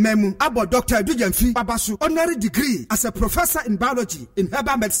 America Memu, about Dr. Dujamfi Babasu, honorary degree as a professor in biology in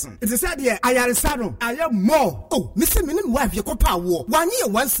herbal medicine. It is said here, I am more. Oh, Mr. Minim wife, your copa war. 1 year,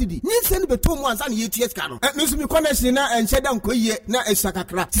 1 city. Need send the 2 months and UTS cano. And Miss Connection and Shadam Koye, na a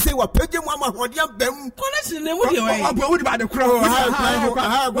Sakakra. To say what Peggy Mama or Yam Bem. Connection, they would about the crow.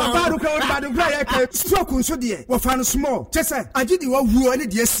 Stroke so dear, what found small. Chessa, I did you who any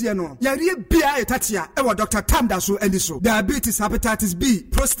dear Siano. Yari Bia Tatia, our Dr. Tamdaso and so. Diabetes, hepatitis B,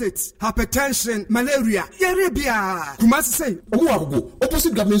 prostate, hypertension, malaria. Yari Bia. You must say, oh,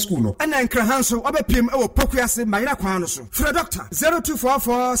 opposite government school. And then Krahanso, Obepim, our Pokias, Mayra Quanoso. For a doctor,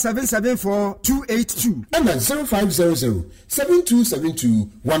 0244 774 282. And then 0500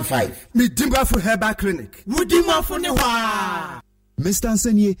 727215. Me Dimba for Herbal Clinic. Woodima for Newa. Mr.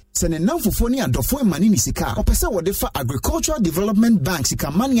 Ansenye, send a non-for-phony and the money in Sika, or Pesa what for Agricultural Development Bank,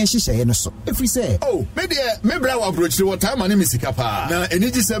 Sika money and Shisha. If we say, oh, maybe I will approach what time my name is Sikapa. Now, and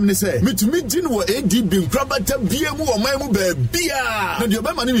it is 70 say, me to meet Jino AD being Krabata BMU or Mamu Bia. Now, your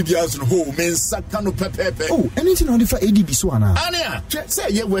money will be out of home, and Sakano Pepe. Oh, anything only for ADB Swana. Ania, say,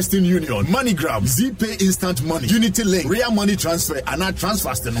 yeah, Western Union, MoneyGram, ZPay Instant Money, Unity Link, Real Money Transfer, and not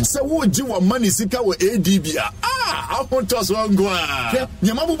transfer. So, what you want money Sika with ADB? I want us one go.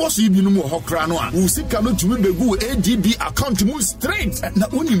 Nyamabu boss you be no more hokrano a wo sika no tumi begu ADB account mu straight na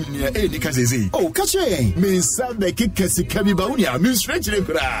onim ne e nika zeze oh catch yen me sell the kick sika bi ba unia me straight re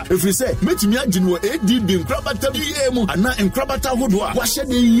kra if you say metumi agine wo ADB nkrabata bi emu ana nkrabata hodo a wa hye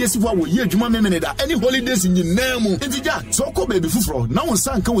de yesi wa wo ye adwuma memene da any holidays nyina mu entija so ko baby fufuro na won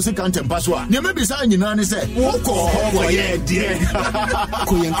sanka wo sika ntempa so a ne me bi sa nyina ne se wo ko ye de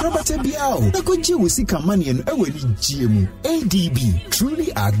ko yen nkrabata bi a o na ko ji wo sika mane no e wani giemu ADB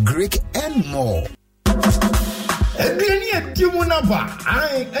truly are Greek and more.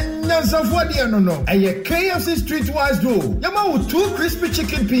 KFC Streetwise dough. Yama with 2 crispy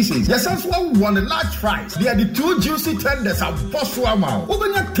chicken pieces. Yes, that's 1 large fries. They are the 2 juicy tenders of Boswama.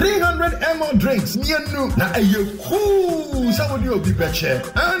 Over 300 ml drinks. Now a cool somebody will be better.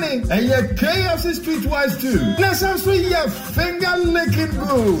 And KFC Streetwise too. Now some sweet finger licking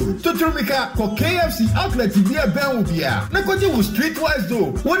good. Tuturumika for KFC outlet to be a bell beer. Now go to Streetwise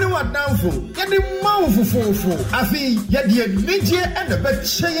dough. What do you want now for? Get the mouth for. Yet the midget and the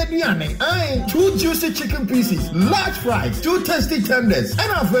betche 2 juicy chicken pieces, large fries, 2 tasty tenders,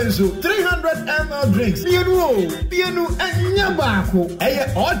 and our friends 300 ml drinks. Piano and Yabako.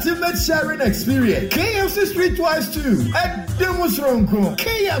 A ultimate sharing experience. KFC Streetwise 2 at Demonstronco.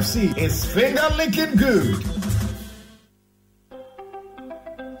 KFC is finger licking good.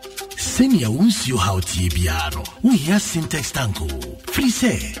 Senior won't you how Tibiano. We hear Syntax Tanko. Free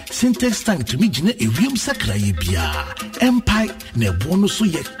say, Syntax Tank to me, Jine, a real sacra bia. Empire, ne bonus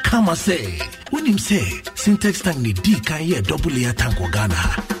ye kama say. When him say, Syntax Tank ni D can ye double year tank Ghana.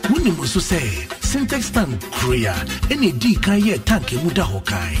 When him also say, Syntax Tank Korea, any D can ye tank muda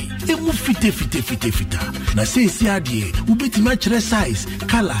hokai. E mu fite. Na say siadie, ubeti match size,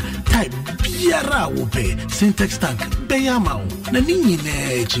 color, type, biara upe. Syntax Tank, beyamau. Na nini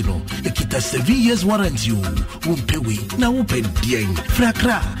ne chino. Ekita 7 years warranty umpewi na upe dien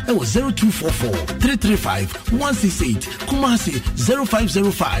frakra e was 0244 335 168 Kumasi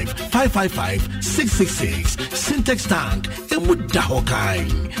 0505 555 666 Syntax Tank e muda hokai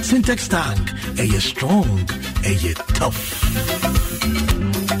Syntax Tank e strong e tough.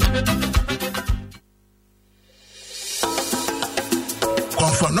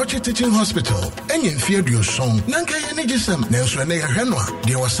 For Noche Teaching Hospital, and in fear you song, Nanka Yanism, Nelsone Henwa,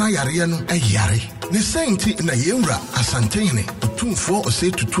 the Wasayariano, a Yari. The saint in a Yura, a Santini, 2-4 or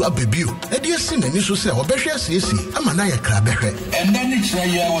say to 2 a baby. A dear sin and you say, or Besha Sisi, a Manaya Crabbe. And then it's where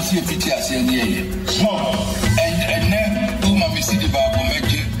you was your picture, small. And then, Uma Missy Babu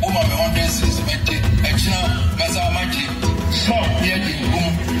Meki, Uma Hondas Meki, Extra, Massa Maki, small, yet in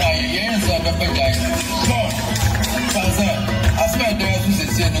whom I years of the Pagay. Small. I spent there to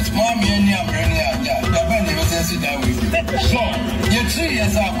say, Mommy and Yambrania, Yabani was a sit down with you. So, yet 3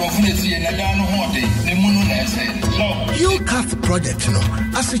 years are profanity and I don't know what the moon has said. So, you cast project, no,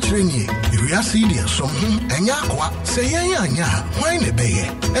 as a trainee, you are serious, so, and Yakwa, say, ya, why the bay,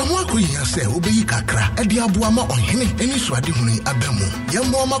 and what could you say, Ubi Kakra, and the Abuama on him, any Swadihuni Abamu,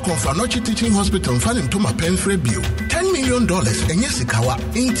 Yamwama Confa Noche Teaching Hospital, falling to my pen for a bill. 10 $1 million enye sikawa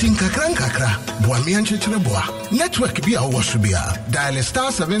intin kakra boami anchechire boa network bi a wo so bia dial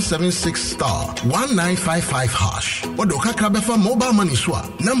 *776*1955# odo kakra befa mobile money so a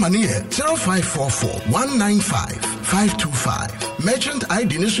number ne 0544195525 merchant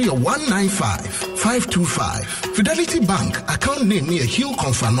ID ne so 195525 Fidelity Bank account name near Hill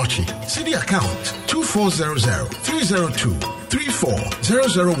Confanochi city account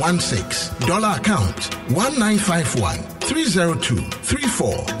 2400-302-340016 dollar account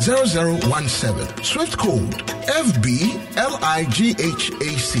 1951-302-340017 Swift code FBLIGHAC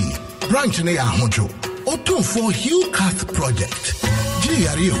branch near Hojo Oto for Hill Cath Project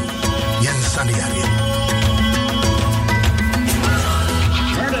GRU Yansani Yario.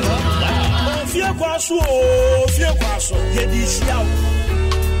 Fie kwaso yedi siawo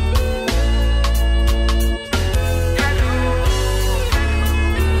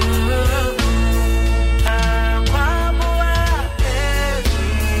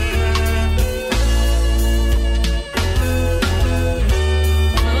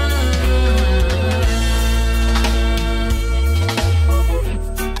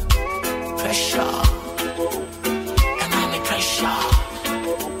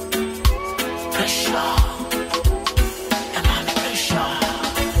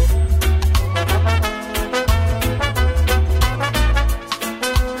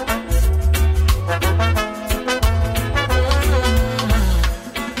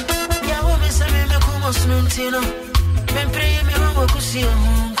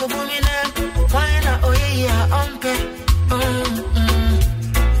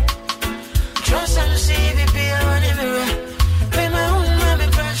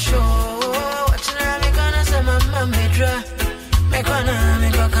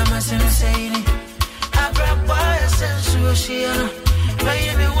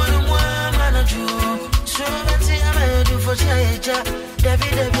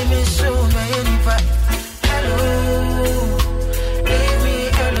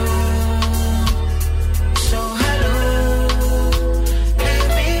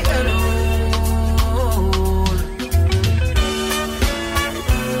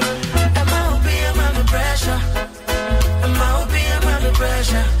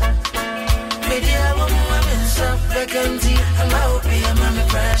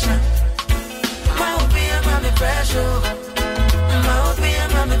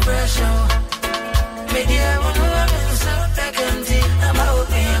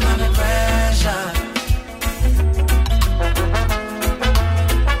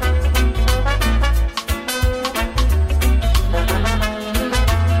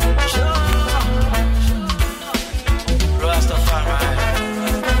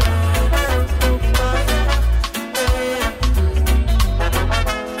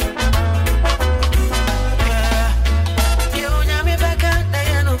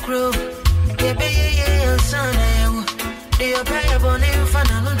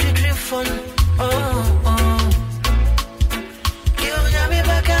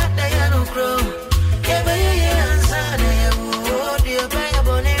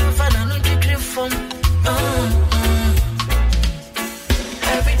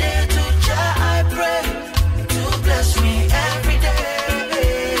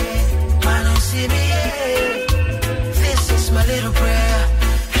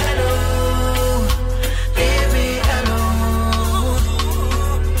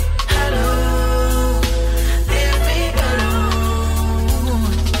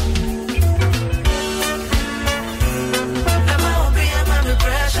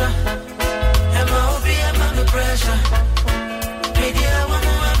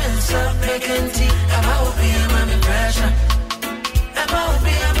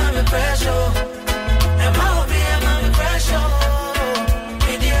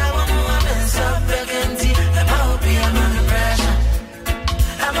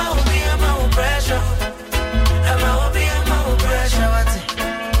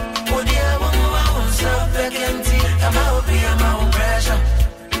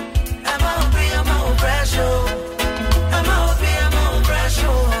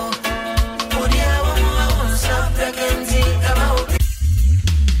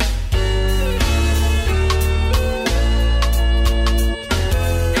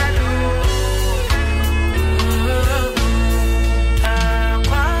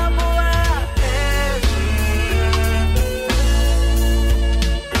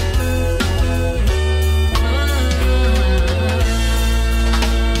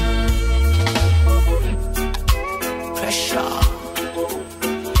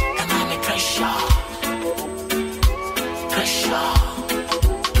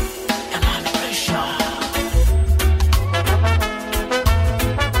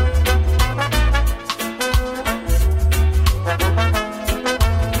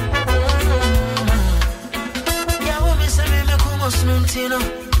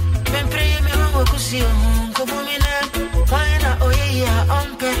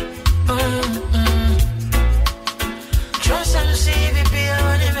Trust and see if I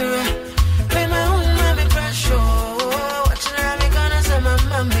want to be my own mommy pressure. Watching how me gonna say my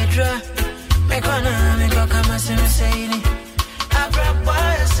mommy dry. Me go come and say it. I brought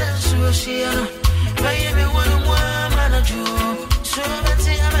boy a sense of ocean. Baby, one man a Jew. So much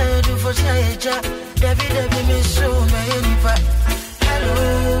I do for Chaja. David, me so many fat. Hello,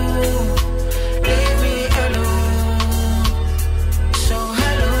 leave me alone. So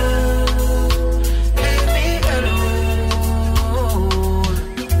hello, leave me alone.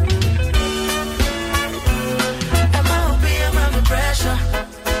 I'm out being my pressure.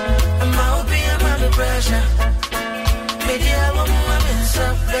 I'm out being my pressure. Maybe I want more in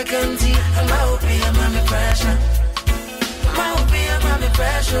vacancy. I'm out being my pressure. I'm out being my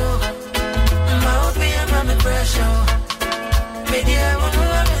pressure. I'm out being my pressure. Maybe I want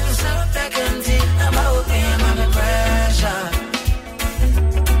more in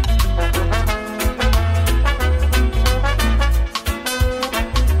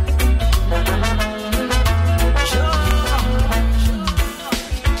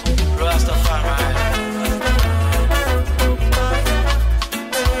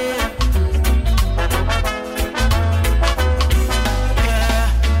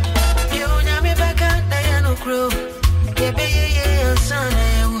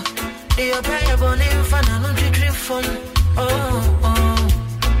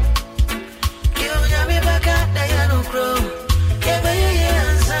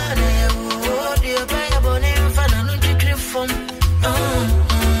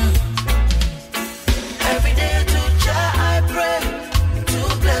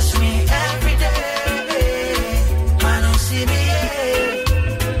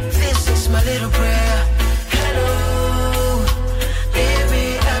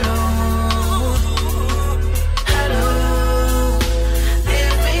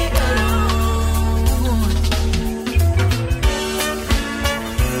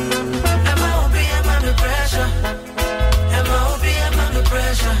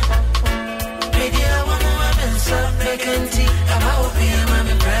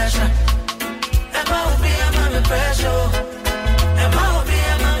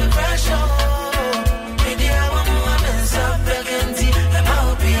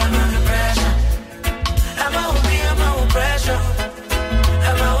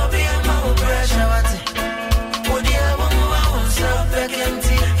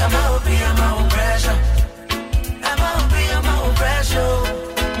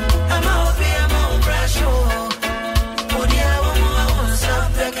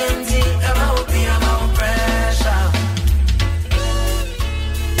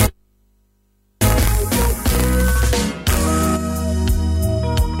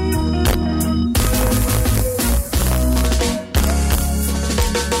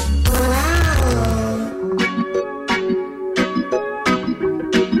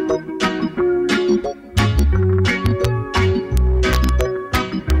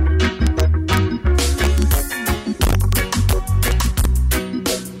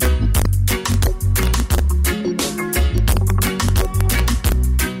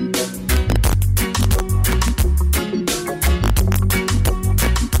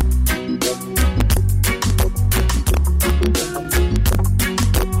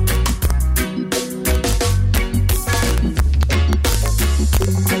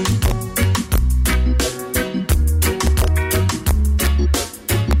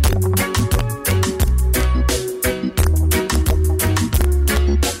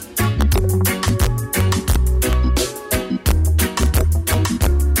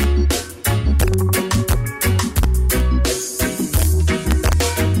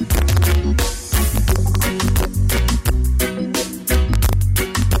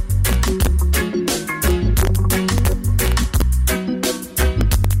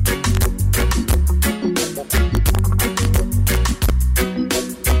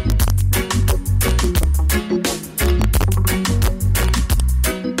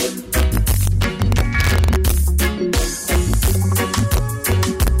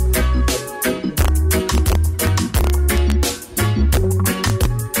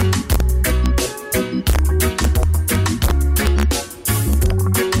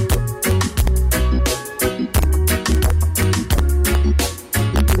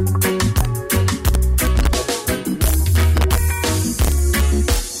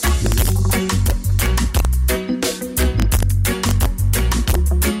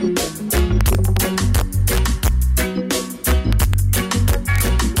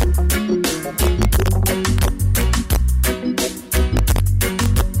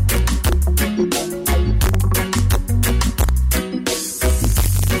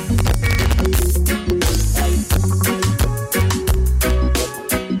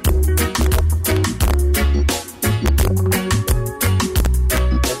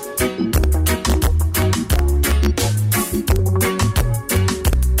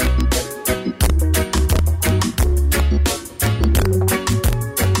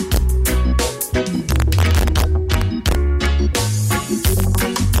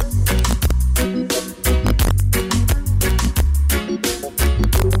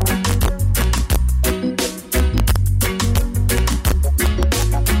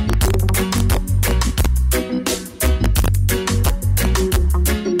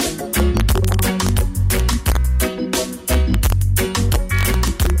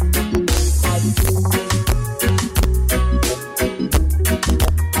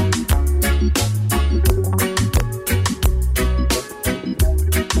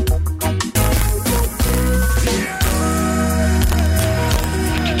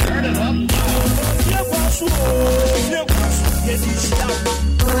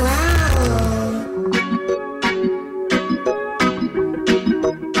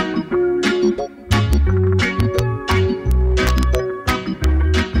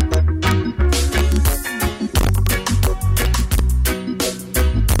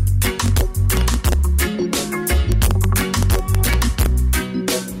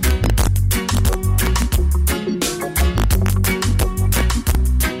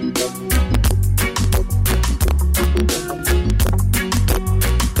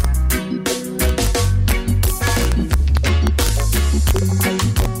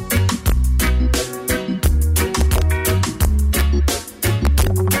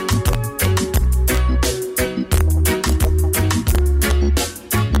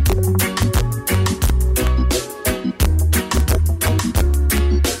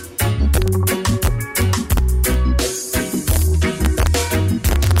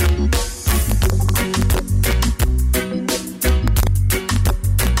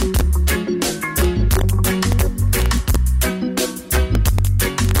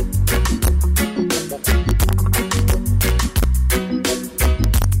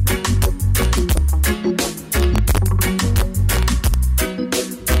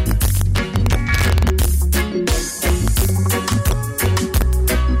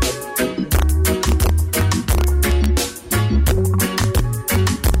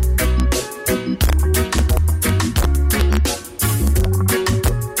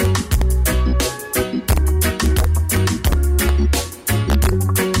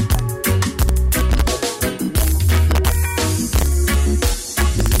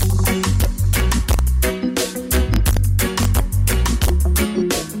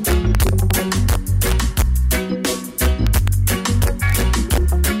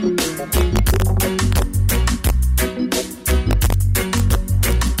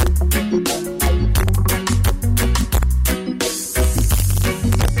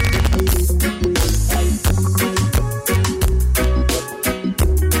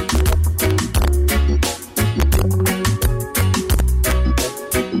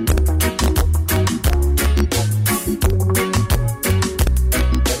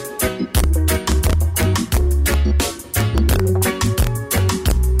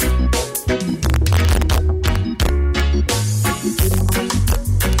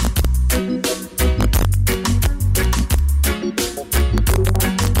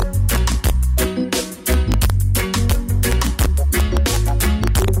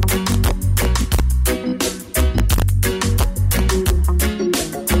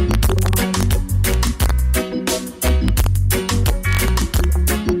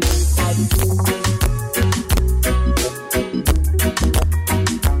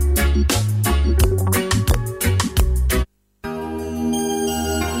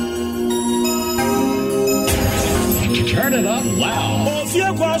it up loud. Oh,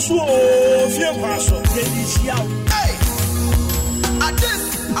 fear kwaso. Hey! At this,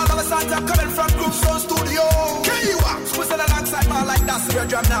 I'm a Santa coming from Group Soul Studio. Kiwa, squeezing alongside man like that's your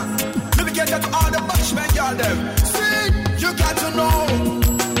drum now. Let me get you to all the bushmen, y'all them. See, you got to know.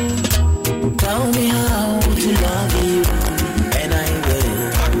 Tell me how to love you, and I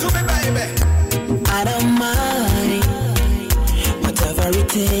will. Talk to me, baby. I don't mind whatever it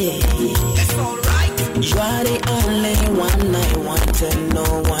takes. It's alright. You are the only one I want and no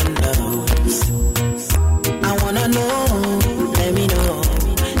one knows. I wanna know, let me know,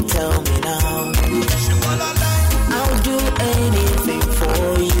 tell me now. I'll do anything for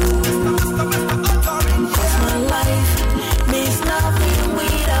you. 'Cause my life means nothing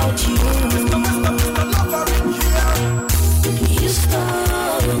without you. You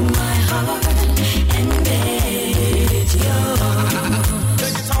stole my heart and made yours.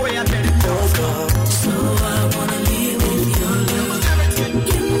 Oh God, so I wanna live with your love.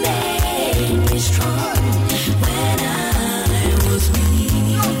 You made me strong when I was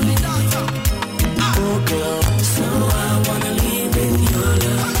weak. Oh God, so I wanna live with your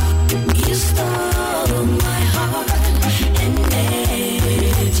love. You stole my heart and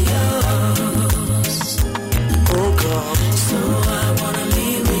made yours. Oh God, so I wanna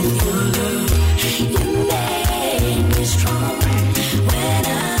live with your love. You made me strong when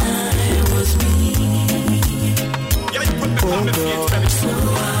I was weak. Oh God, so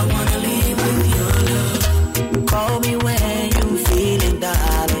I wanna live with your love. Call me when you feeling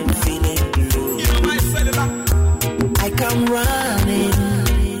down and feeling blue. I come running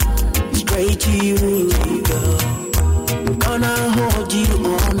straight to you, girl. Gonna hold you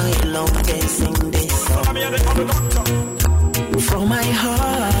all night long and sing this song from my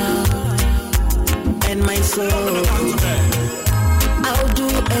heart and my soul. I'll do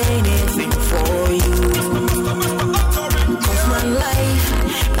anything for you. 'Cause my life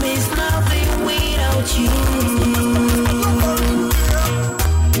means nothing without you.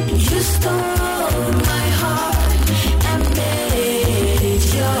 You stole my heart and made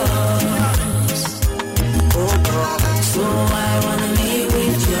yours. Oh God, so I wanna live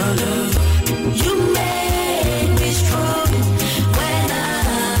with your love. You made me strong when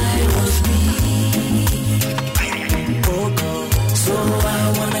I was weak. Oh God, so I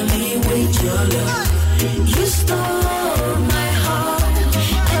wanna live with your love. You stole my heart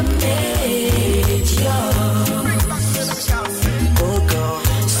and made yours. Oh God,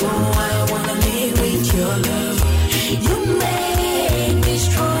 so I wanna live with your love. You made me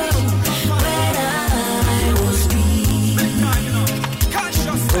strong when I was weak.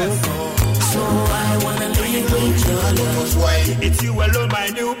 Oh God, so I wanna live with your love. It's you alone, my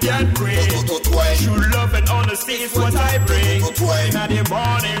Nubian queen. True love and honesty is what I bring. At the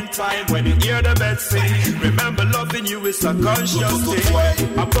morning time when you hear the birds sing, remember loving you is a conscious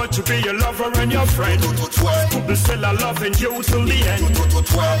thing. I'm going to be your lover and your friend. But still I'm loving you till the end.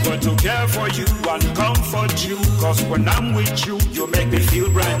 I'm going to care for you and comfort you. 'Cause when I'm with you, you make me feel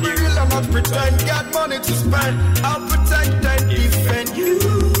brand new. Real, I'm not pretend, got money to spend. I'll protect and defend you.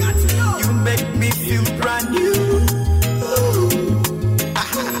 You make me feel brand new.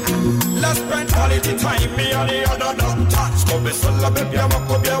 Let's spend quality time, me and the other doctor. Scooby Sola, baby, I'm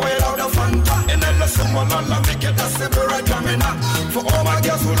up your way out of Fanta. And then let's someone I'll make it a separate jamina. For all my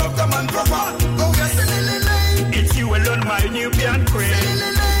girls who love them and proper. Oh, yes, it's you alone, my Nubian queen.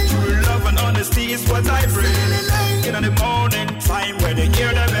 True love and honesty is what I bring. In the morning time when you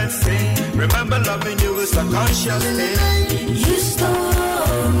hear the birds sing, remember loving you is a conscious thing. You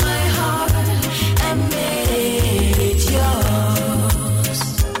stole my heart and made yours.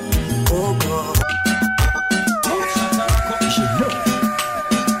 Oh God.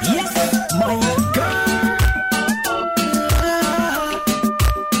 Yes, my girl.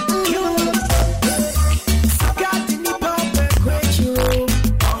 You got the nip up and great you.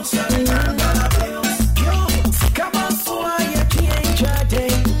 Come on, so I can't judge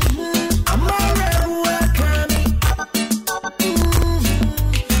it. I'm already welcome.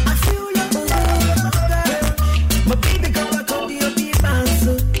 I feel your love. My baby girl, I come to your deep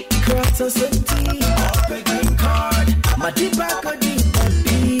answer. Cross us a tea. Up a green card. My deep back a deep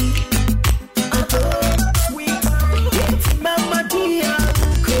baby. I thought sweet. It's mama dear.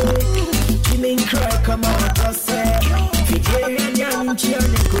 Jimmy cry, come on, I say. Fijay and Chian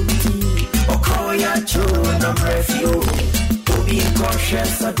Kuti. Okoya Cho, no refuge. To be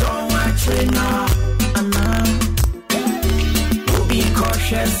cautious, I don't watch it now. To be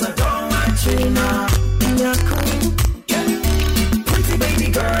cautious, I don't watch it now. Pretty baby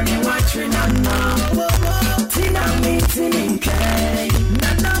girl, you watching now. Tina me, Tina K.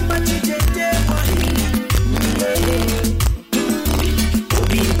 Nana, but you did it.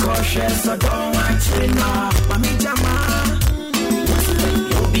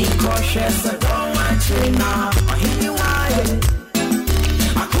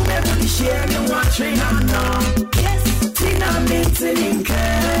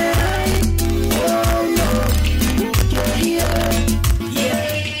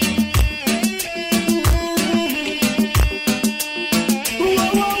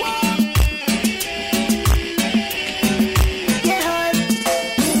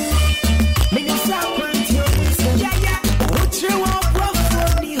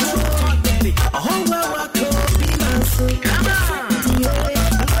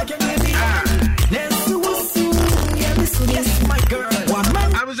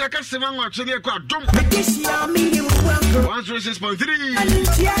 make us 7 watch the quad. Don't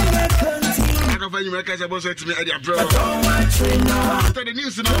 106.3. I can find you make us about to me at your bro. After the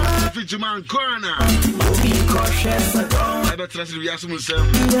news, feature man corner. I better trust you as myself.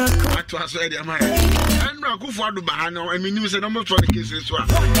 I trust your mind. And now go for the Bahano. I mean, you said I'm not trying to kiss this one.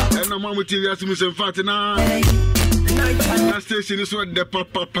 And no more material to myself. Fatina. That station is what the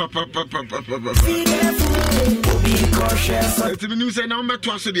papa. Let me say number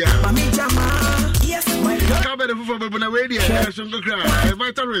 2. Yes, my God. Come better for the radio.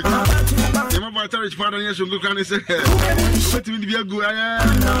 Vital Rich. I'm a Vital Rich partner. Yes, you look and say, let me be a good.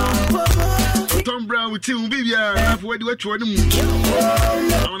 Tom Brown with Tim Bibia. I've waited what you want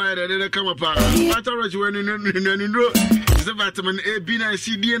to come apart. Vital Rich when you know the vitamin A, B, and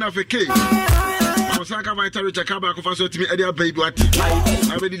C, D, and K. Osaka Vital Rich, I come back for me. I baby what I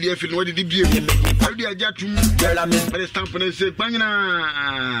already did feel what did you do? I did get to girl. I'm in the stamp and say,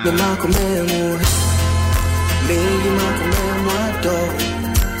 Bangina. The Malcolm, baby, Malcolm, what dog?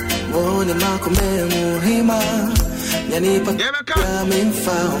 Oh, the Malcolm, Hima, Yanipa, I'm in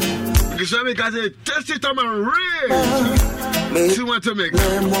found. Because I test it on my rage. See what to make.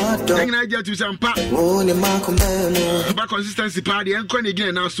 Then I get to some part. Back consistency party and coin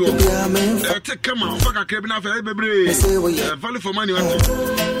again now. So come on, fuck a cabin after every value for money.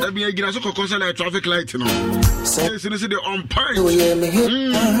 That be a grass of concert traffic light. You know, so the on point.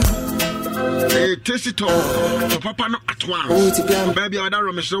 Taste it all. Papa no at once. Baby, I don't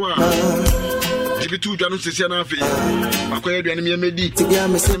remember. If you two don't see an affair, I quite the enemy made it. I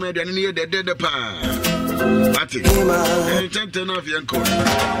made the enemy dead pa. That's it. I can't turn off your coat.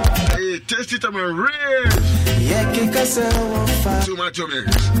 Hey, taste it on my wrist. Too much of it.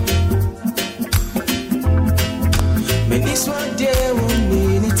 When this one day won't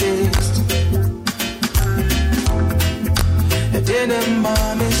mean it taste. And then a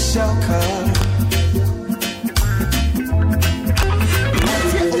mom is shocker.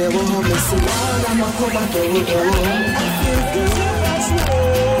 I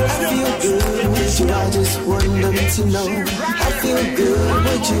feel good with you. I just want them to know. I feel good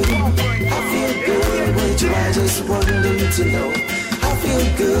with you. I feel good with you. I just want them to know. I feel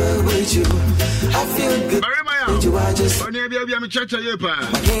good with you. I feel good with you. I just want them to know.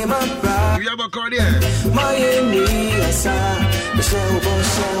 You have a card here. My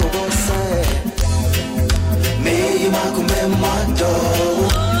may you mark my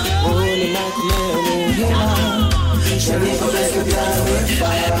dog. Only mark me, shall we go back to the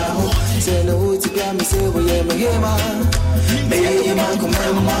fire? Say no to get me, say we am a hima. May you mark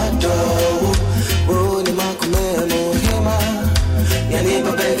my dog. Only mark me, Yanni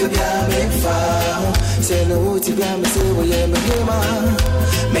back to the fire. Say no to get me, say we am a hima.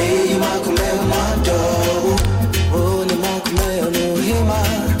 May you mark my dog. Only mark me,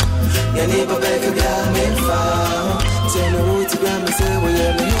 Yanni back to the fire. Say no to get me, say we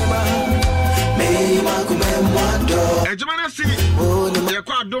am a hima. May you mark my dog. You're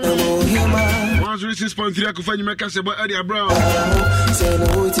quite dumb. 106.3. I could find you make us about Eddie Brown. Say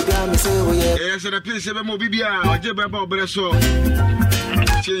no to get me, say we am. Yes, and a piece of Mobibia. I did about Bresso.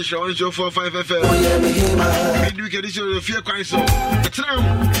 Change your 145 FM. We can issue the fear quite so. It's now.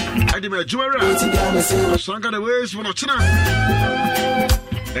 I did my jewelry. So I got the ways for the channel.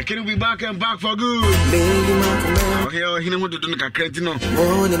 I can be back and back for good. Okay, he don't want to do a credit. No,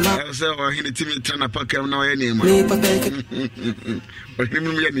 I say, or he didn't turn up a cam now anymore. But him, I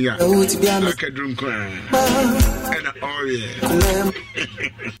can drink and oh, yeah.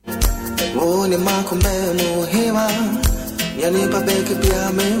 Only Marco Memo, Hema, Yanipa Baker,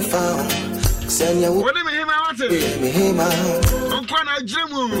 Biaman found. Send your what do you mean? Uncle, I dream.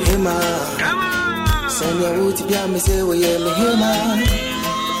 Hema, send your wood to Biaman, say, we am Hema.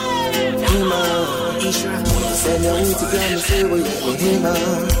 Send your way to get me, say we Hima.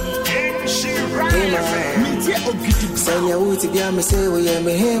 Send your way to get me, say we am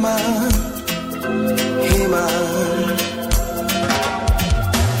Hima.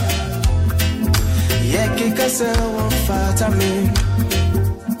 Yeah, kick us out, Fatame.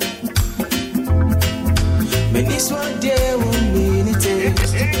 But this one day won't mean it.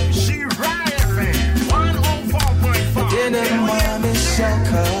 She right, 104.5. Then a mom is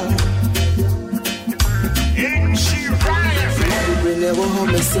shocker. Never home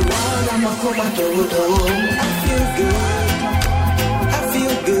and say, I'm a comato. I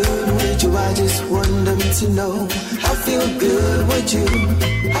feel good with you. I just want them to know. I feel good with you.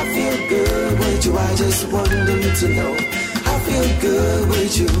 I feel good with you. I just want them to know. I feel good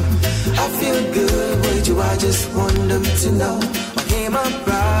with you. I feel good with you. I just want them to know. Okay, name my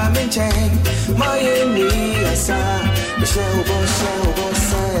prime chain. My India, Michelle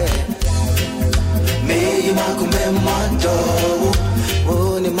Boss, May you Macume Mondo,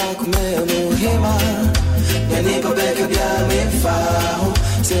 Only Macume Hima, Yannipa Becca Biame Fao,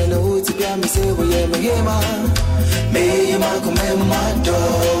 say no to Biame, say we am Hima, May you Macume Mondo,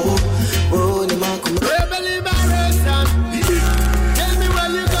 Only Macume. Tell me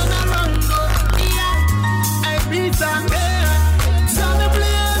where you gonna run, go. Yeah, I beat some there. Some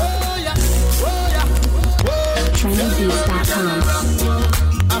place. Oh yeah. Trendybeats.com.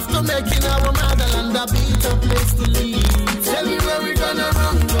 After making our motherland a beat a place to live. Tell me where we gonna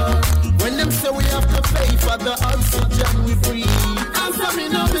run, go. When them say we have to pay for the oxygen we breathe. Answer me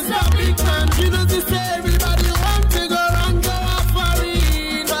now, Mr. Big Man. You know this everybody want to go and go off for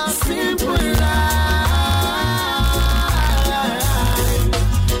it. A simple life.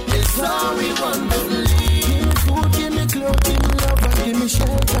 All we want to live. Give me food, give me clothes, give me love, and give me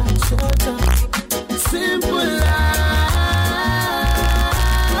shelter. Simple life.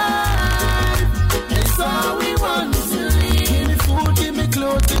 It's all we want to live. Give me food, give me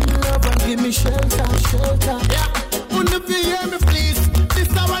clothes, give me love, and give me shelter. Yeah, wouldn't you hear me please? This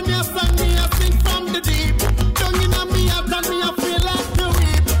is when you sing me, I sing from the deep. Don't you know me, I tell me I feel like to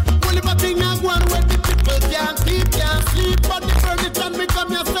weep. Well, if I think I go on where the people can't sleep, but the furniture become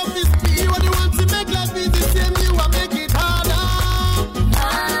your selfish. What you want to make life easy, same you will make it harder.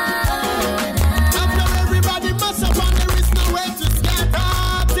 After everybody must have won, there is no way to scatter.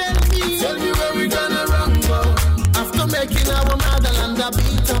 Tell me where we gonna run, go. After making our motherland a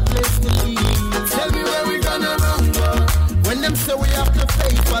better place to live. Tell me where we gonna run, go. When them say we have to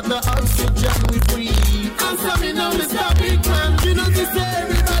pay for the oxygen we breathe. Answer me now, Mr. Big Man. You know this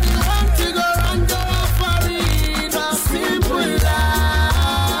everybody want to go and go off for it. A simple life.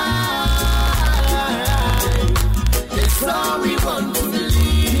 All we want to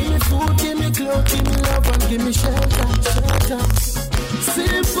believe. Give me food, give me clothes, give me love, and give me shelter.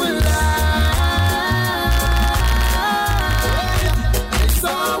 Simple life. It's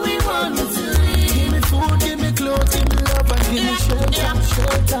all we want to believe. Give me food, give me clothes, give me love, and give me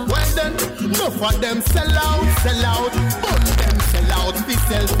shelter. Well then, enough of them sell out. Bun them sell out. Be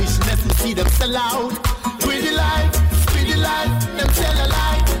selfishness, you see them sell out. With the life, them tell a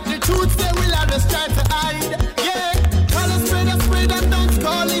lie. The truth they will always try to hide. Spread and don't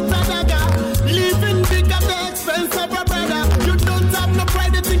call it a dagger. Living big at the expense of a brother. You don't have no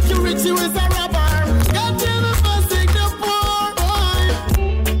pride, you think you rich, you is a robber. God damn it, must take the poor boy.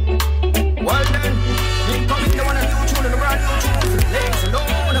 Well then, we come in the one and new tune and the brand new tune. Legs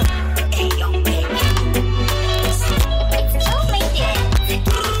alone. Hey young baby, it's so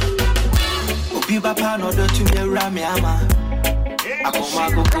Obi Bapa no do to me rami ama. Akoma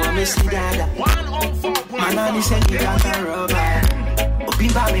go me si dada. Manani said you got a rubber.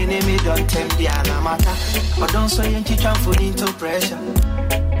 Obiba me name don't tempt the anamata. But don't so you teach for into pressure.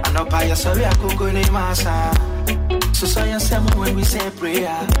 And up by your sorry I could go name massa. So you say when we say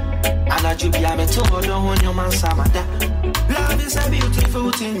prayer. And I do be a me to hold on your man samada. Love is a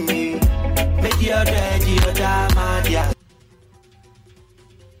beautiful thing me. Make your dead your dama dear.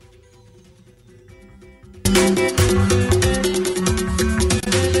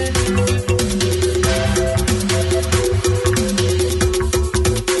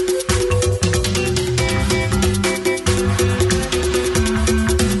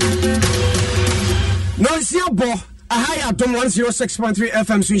 Dom 106.3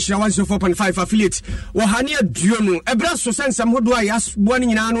 FM Switch 104.5 affiliate Wahania Duono Ebra so sense some who do I ask one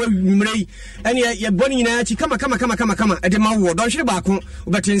in an way and you're born in a come at the mouth don't you back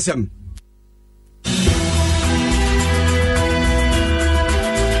but in some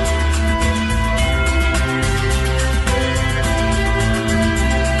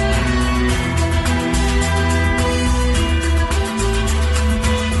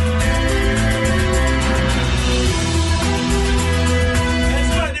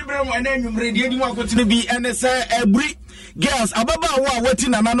be and every girls ababa wati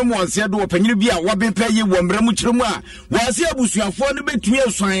na nanom wanse do opanyire bi a wabepa yi wo mramu kiremu a wase abusuafo no betumi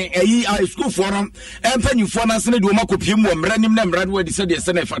aswan ayi school forum empanyifo na sene de o makopiem wo mranim na mrade wadi se de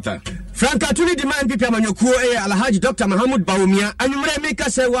sene fata Franka tuni di man pipi amanyokuo Alhaji Dr. Mahamud Bawumia anwumre meka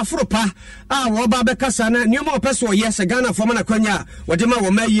se waforopa a wo ba bekasa na nioma opeso ye se Ghana fo na kwanya wode ma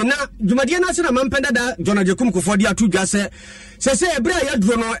wo mayi na dwumade na se na mampenda da Jonah Jekum kofodi atudwa se ebra ya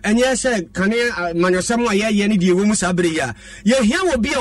duro no enye se kane manyosem a ye ni die wo mu sabre ya ye hia wo bi